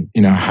and,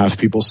 have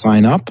people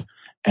sign up.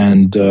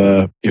 And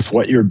if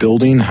what you're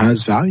building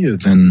has value,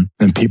 then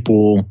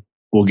people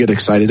will get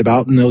excited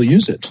about and they'll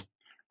use it.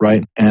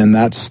 Right. And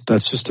that's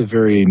just a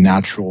very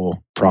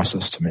natural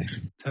process to me.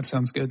 That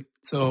sounds good.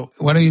 So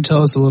why don't you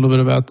tell us a little bit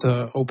about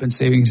the Open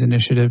Savings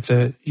Initiative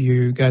that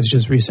you guys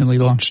just recently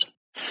launched?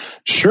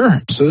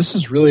 Sure. So this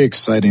is really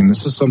exciting.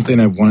 This is something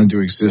I've wanted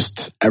to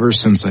exist ever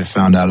since I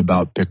found out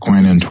about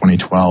Bitcoin in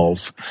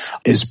 2012.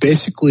 It's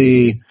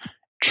basically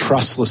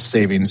trustless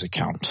savings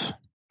account,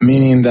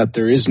 meaning that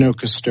there is no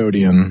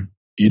custodian.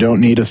 You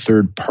don't need a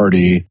third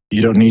party.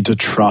 You don't need to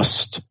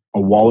trust a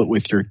wallet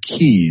with your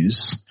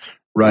keys,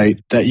 right?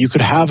 That you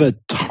could have a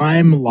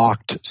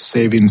time-locked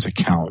savings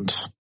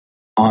account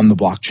on the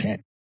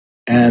blockchain.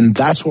 And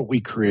that's what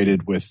we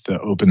created with the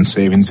Open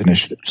Savings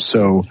Initiative.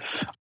 So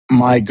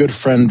my good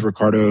friend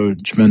Ricardo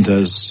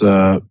Gimenez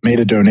made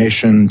a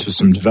donation to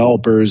some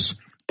developers,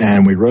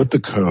 and we wrote the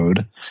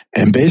code.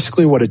 And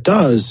basically what it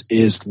does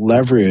is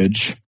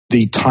leverage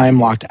the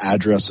time-locked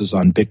addresses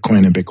on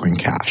Bitcoin and Bitcoin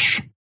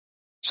Cash.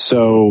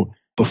 So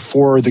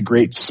before the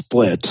great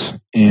split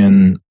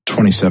in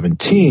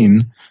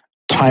 2017,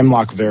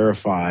 TimeLock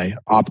Verify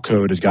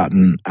opcode had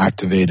gotten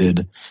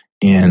activated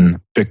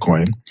in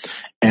Bitcoin.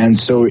 And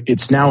so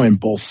it's now in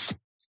both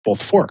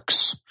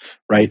forks,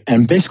 right?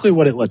 And basically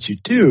what it lets you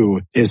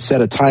do is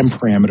set a time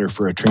parameter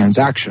for a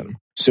transaction.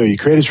 So you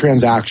create a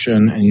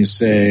transaction and you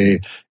say,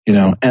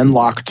 end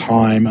lock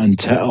time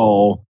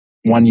until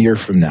 1 year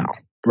from now,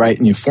 right?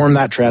 And you form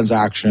that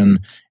transaction,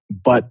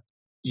 but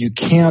you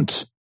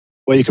can't,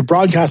 you could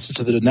broadcast it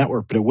to the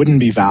network, but it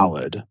wouldn't be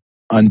valid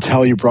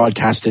until you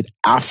broadcast it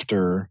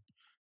after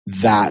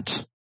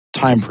that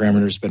time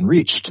parameter has been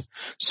reached.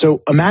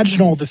 So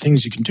imagine all the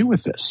things you can do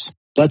with this.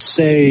 Let's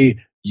say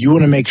you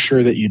want to make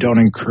sure that you don't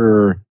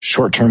incur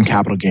short-term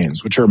capital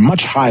gains, which are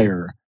much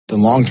higher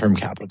than long-term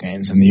capital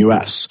gains in the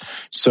US.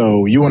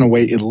 So you want to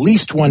wait at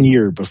least 1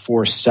 year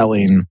before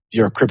selling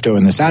your crypto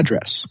in this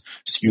address.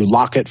 So you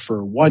lock it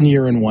for 1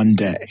 year and 1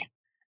 day.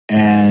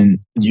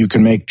 And you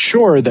can make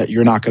sure that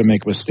you're not going to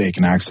make a mistake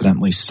and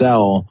accidentally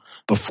sell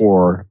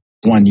before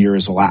 1 year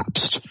is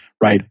elapsed,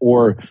 right?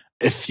 Or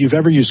if you've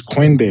ever used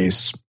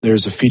Coinbase,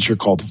 there's a feature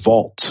called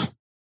Vault,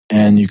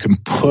 and you can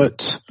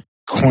put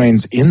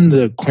coins in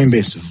the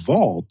Coinbase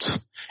Vault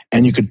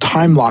and you could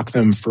time lock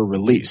them for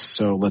release.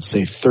 So let's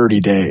say 30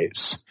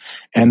 days.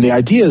 And the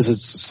idea is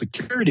it's a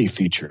security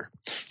feature.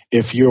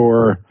 If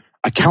your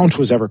account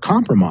was ever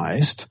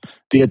compromised,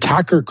 the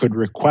attacker could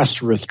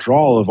request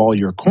withdrawal of all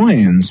your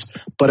coins,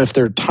 but if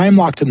they're time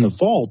locked in the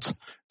vault,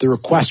 the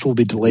request will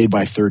be delayed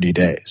by 30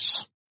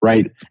 days,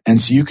 right? And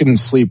so you can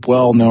sleep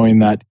well knowing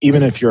that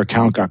even if your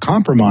account got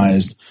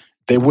compromised,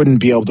 they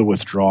wouldn't be able to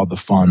withdraw the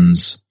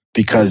funds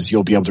because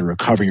you'll be able to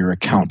recover your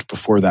account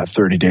before that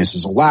 30 days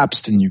has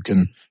elapsed and you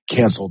can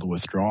cancel the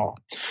withdrawal.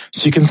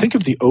 So you can think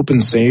of the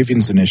Open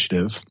Savings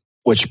Initiative,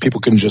 which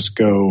people can just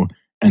go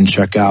and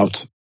check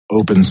out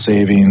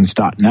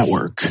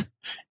opensavings.network,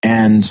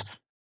 and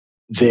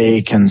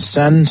they can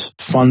send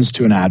funds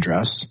to an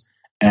address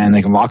and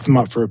they can lock them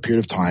up for a period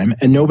of time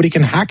and nobody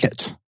can hack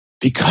it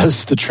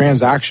because the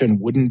transaction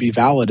wouldn't be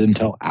valid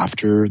until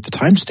after the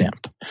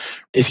timestamp.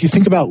 If you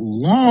think about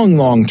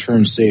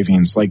long-term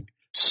savings, like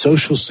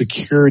Social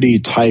Security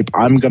type,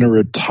 I'm going to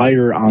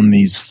retire on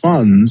these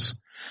funds,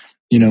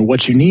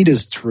 what you need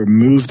is to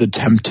remove the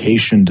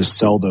temptation to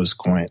sell those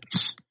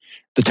coins,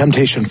 the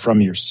temptation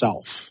from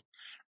yourself,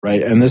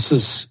 right? And this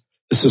is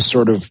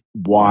sort of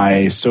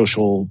why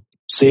social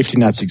safety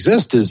nets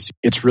exist. Is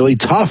it's really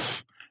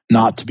tough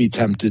not to be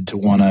tempted to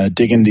want to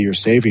dig into your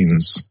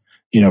savings,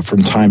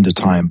 from time to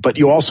time. But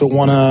you also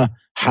want to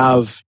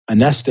have a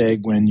nest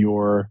egg when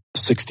you're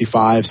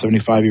 65,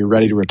 75, you're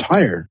ready to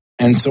retire.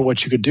 And so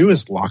what you could do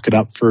is lock it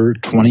up for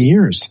 20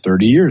 years,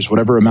 30 years,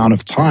 whatever amount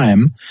of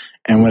time.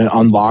 And when it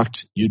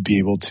unlocked, you'd be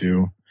able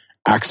to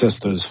access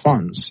those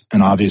funds.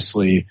 And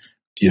obviously,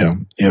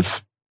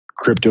 if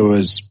crypto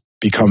has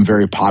become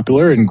very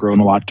popular and grown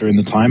a lot during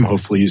the time,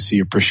 hopefully you see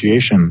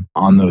appreciation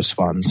on those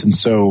funds. And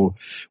so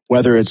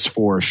whether it's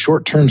for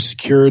short-term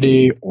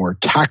security or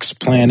tax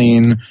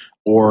planning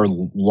or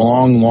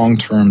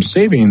long-term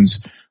savings,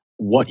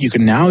 what you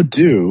can now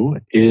do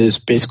is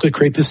basically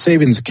create this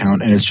savings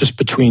account, and it's just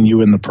between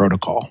you and the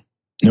protocol.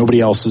 Nobody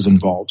else is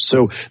involved.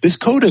 So this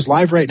code is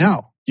live right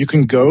now. You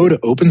can go to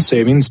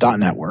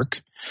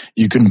opensavings.network.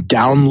 You can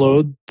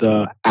download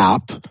the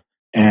app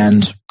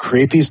and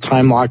create these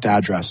time-locked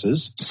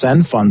addresses,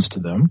 send funds to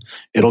them.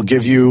 It'll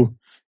give you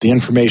the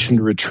information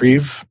to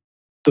retrieve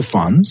the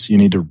funds. You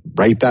need to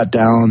write that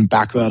down,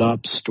 back that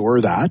up,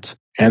 store that.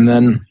 And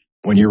then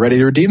when you're ready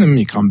to redeem them,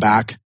 you come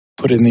back,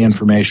 put in the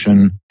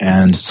information,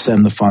 and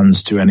send the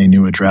funds to any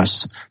new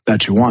address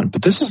that you want.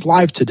 But this is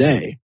live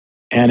today.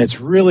 And it's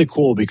really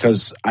cool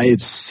because I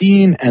had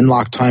seen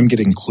NLOC time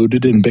get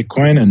included in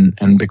Bitcoin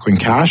and Bitcoin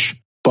Cash,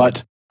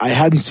 but I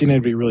hadn't seen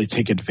anybody really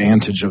take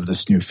advantage of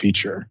this new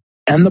feature.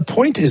 And the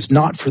point is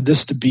not for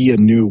this to be a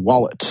new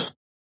wallet,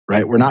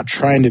 right? We're not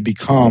trying to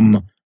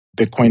become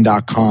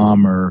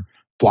Bitcoin.com or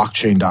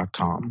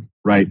blockchain.com,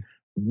 right?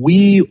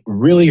 We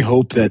really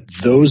hope that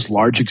those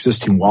large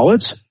existing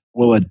wallets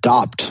will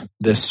adopt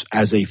this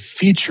as a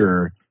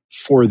feature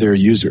for their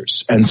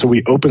users. And so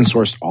we open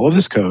sourced all of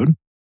this code.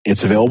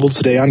 It's available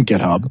today on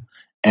GitHub,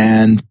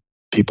 and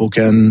people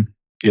can,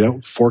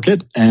 fork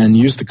it and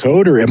use the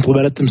code or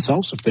implement it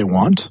themselves if they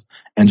want,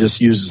 and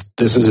just use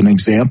this as an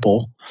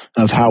example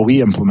of how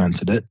we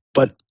implemented it.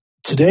 But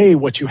today,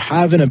 what you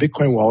have in a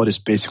Bitcoin wallet is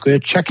basically a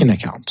checking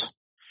account.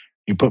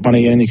 You put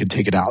money in, you can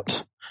take it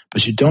out.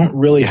 But you don't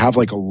really have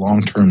like a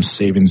long-term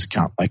savings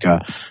account, like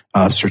a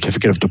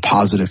certificate of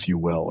deposit, if you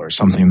will, or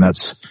something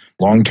that's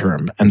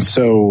long-term. And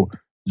so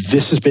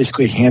this is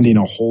basically handing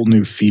a whole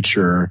new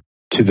feature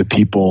to the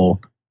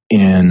people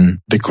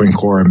in Bitcoin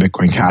Core and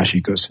Bitcoin Cash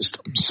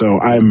ecosystem. So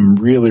I'm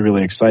really,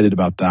 really excited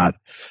about that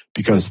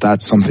because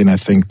that's something I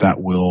think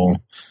that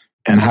will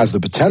and has the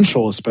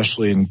potential,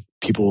 especially in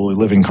people who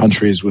live in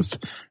countries with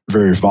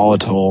very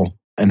volatile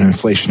and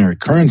inflationary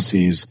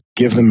currencies,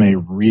 give them a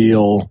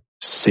real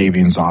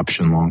savings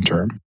option long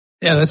term.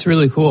 Yeah, that's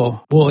really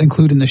cool. We'll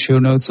include in the show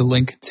notes a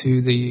link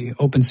to the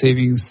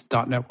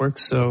opensavings.network,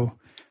 so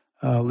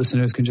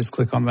listeners can just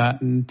click on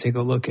that and take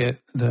a look at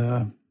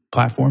the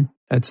platform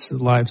that's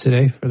live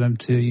today for them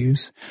to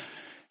use.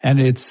 And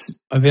it's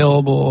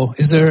available.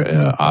 Is there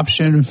an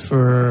option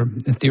for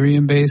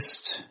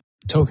Ethereum-based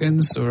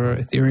tokens or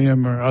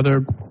Ethereum or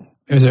other?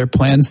 Is there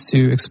plans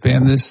to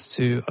expand this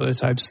to other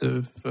types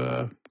of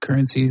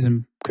currencies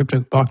and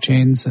crypto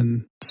blockchains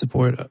and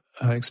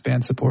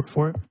expand support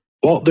for it?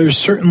 Well, there's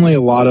certainly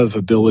a lot of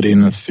ability in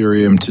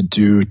Ethereum to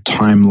do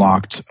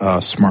time-locked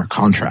smart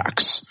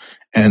contracts.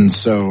 And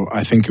so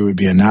I think it would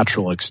be a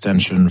natural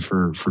extension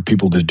for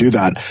people to do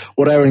that.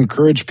 What I would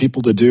encourage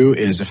people to do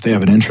is, if they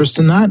have an interest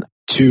in that,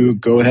 to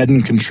go ahead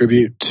and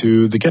contribute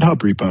to the GitHub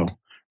repo,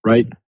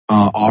 right?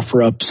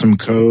 Offer up some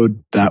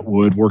code that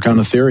would work on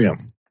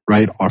Ethereum,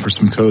 right? Offer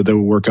some code that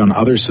will work on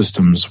other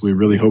systems. We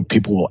really hope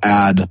people will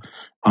add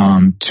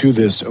to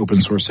this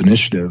open source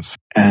initiative,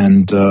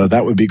 and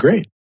that would be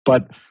great.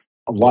 But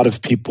a lot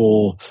of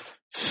people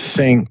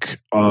think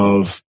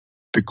of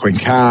Bitcoin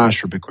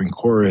Cash or Bitcoin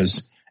Core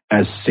as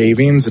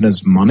savings and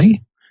as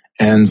money.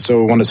 And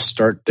so I want to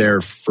start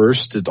there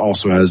first. It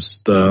also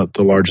has the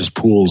largest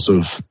pools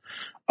of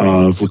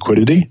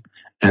liquidity.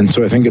 And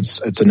so I think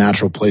it's a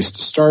natural place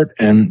to start.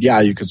 And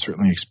yeah, you could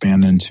certainly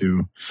expand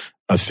into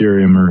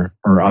Ethereum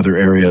or other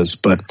areas.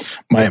 But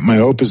my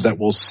hope is that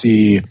we'll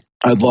see,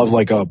 I'd love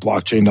like a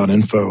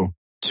blockchain.info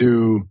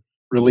to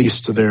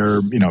release to their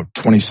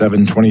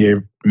 27, 28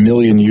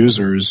 million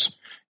users,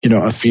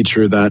 a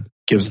feature that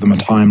gives them a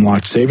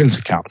time-locked savings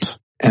account.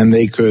 And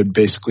they could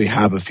basically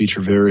have a feature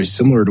very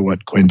similar to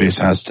what Coinbase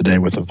has today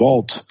with a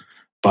vault,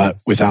 but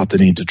without the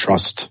need to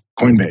trust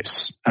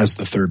Coinbase as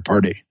the third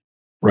party.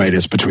 right?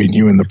 It's between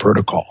you and the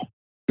protocol.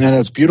 And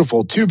it's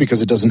beautiful too,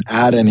 because it doesn't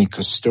add any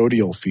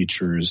custodial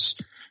features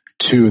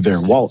to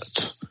their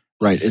wallet,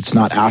 right? It's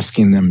not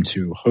asking them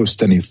to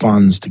host any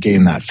funds to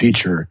gain that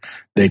feature.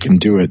 They can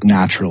do it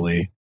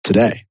naturally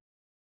today.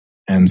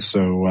 And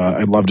so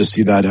I'd love to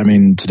see that. I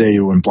mean, today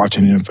in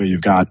Blockchain Info,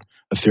 you've got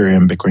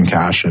Ethereum, Bitcoin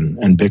Cash,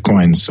 and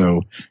Bitcoin.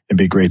 So it'd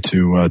be great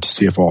to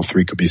see if all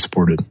three could be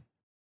supported.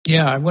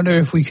 Yeah, I wonder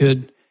if we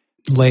could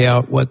lay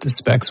out what the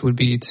specs would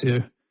be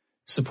to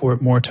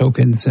support more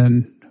tokens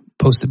and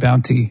post a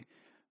bounty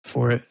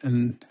for it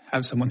and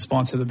have someone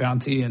sponsor the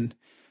bounty and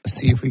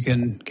see if we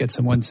can get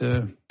someone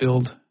to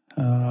build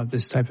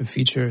this type of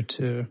feature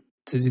to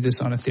do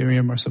this on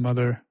Ethereum or some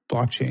other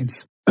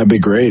blockchains. That'd be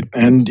great.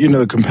 And,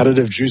 the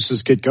competitive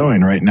juices get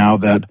going right now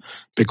that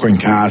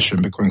Bitcoin Cash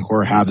and Bitcoin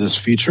Core have this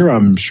feature.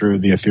 I'm sure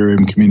the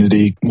Ethereum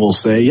community will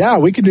say, yeah,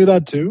 we can do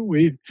that too.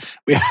 We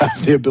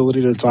have the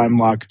ability to time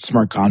lock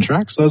smart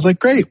contracts. So I was like,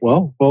 great,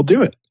 well, we'll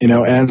do it.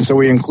 And so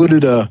we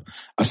included a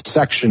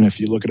section, if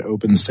you look at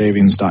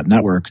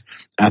opensavings.network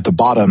at the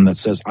bottom that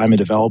says, I'm a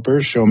developer,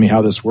 show me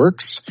how this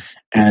works.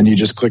 And you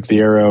just click the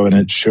arrow and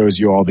it shows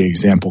you all the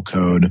example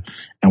code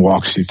and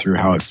walks you through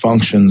how it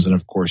functions. And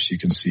of course, you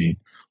can see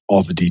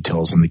all the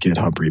details in the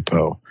GitHub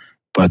repo.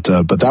 But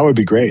that would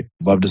be great.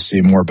 Love to see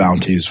more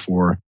bounties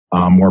for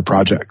more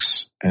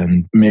projects.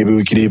 And maybe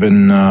we could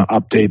even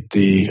update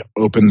the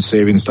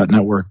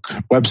opensavings.network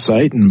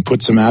website and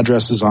put some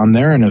addresses on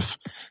there. And if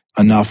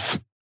enough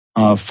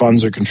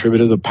funds are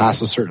contributed to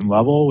pass a certain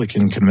level, we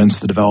can convince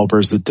the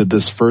developers that did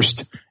this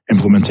first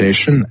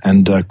implementation.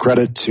 And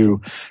credit to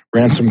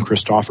Ransom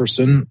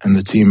Christofferson and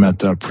the team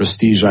at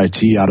Prestige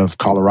IT out of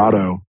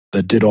Colorado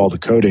that did all the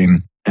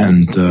coding.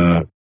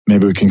 And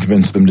maybe we can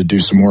convince them to do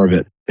some more of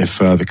it if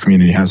the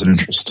community has an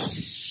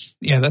interest.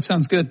 Yeah, that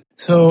sounds good.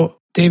 So,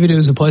 David, it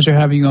was a pleasure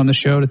having you on the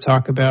show to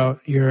talk about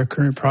your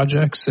current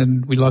projects,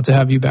 and we'd love to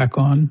have you back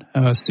on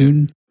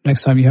soon.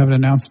 Next time you have an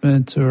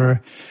announcement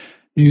or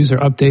news or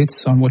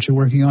updates on what you're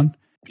working on,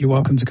 you're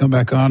welcome to come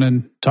back on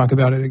and talk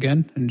about it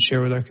again and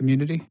share with our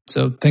community.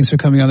 So thanks for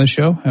coming on the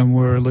show, and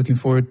we're looking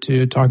forward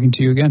to talking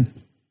to you again.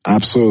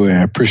 Absolutely.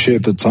 I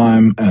appreciate the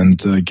time, and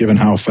given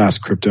how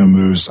fast crypto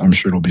moves, I'm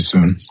sure it'll be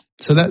soon.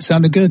 So that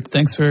sounded good.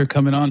 Thanks for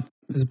coming on.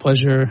 It was a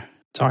pleasure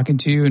talking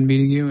to you and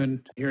meeting you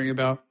and hearing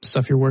about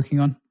stuff you're working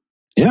on.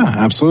 Yeah,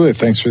 absolutely.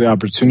 Thanks for the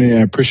opportunity. I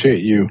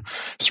appreciate you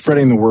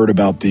spreading the word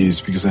about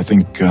these because I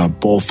think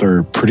both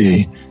are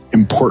pretty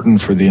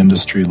important for the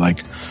industry.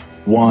 Like,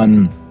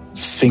 one,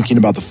 thinking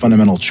about the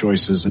fundamental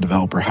choices a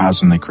developer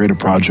has when they create a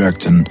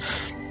project and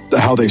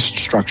how they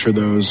structure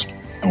those,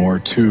 or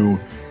two,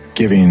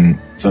 giving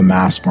the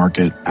mass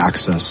market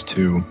access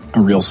to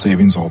a real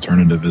savings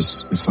alternative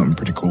is something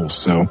pretty cool.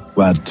 So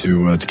glad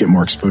to get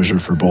more exposure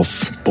for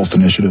both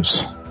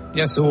initiatives.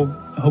 Yeah, so we'll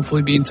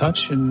hopefully be in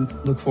touch and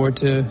look forward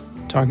to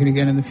talking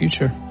again in the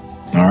future.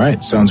 All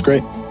right, sounds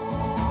great.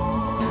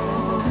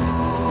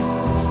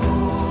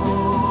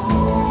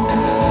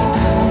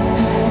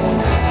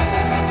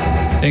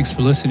 Thanks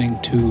for listening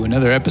to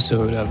another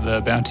episode of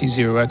the Bounty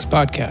Zero X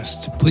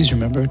podcast. Please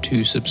remember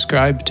to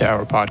subscribe to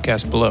our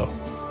podcast below.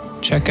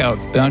 Check out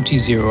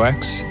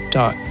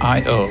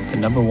bountyzerox.io, the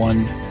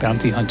 #1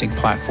 bounty hunting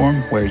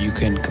platform where you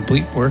can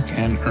complete work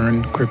and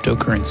earn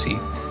cryptocurrency.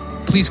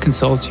 Please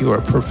consult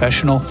your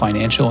professional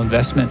financial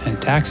investment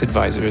and tax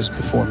advisors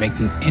before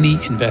making any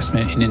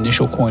investment in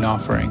initial coin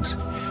offerings.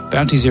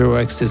 Bounty Zero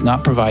X does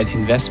not provide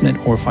investment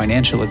or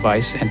financial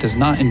advice and does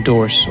not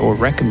endorse or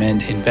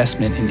recommend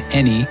investment in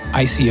any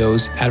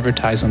ICOs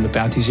advertised on the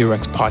Bounty Zero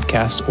X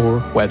podcast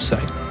or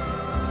website.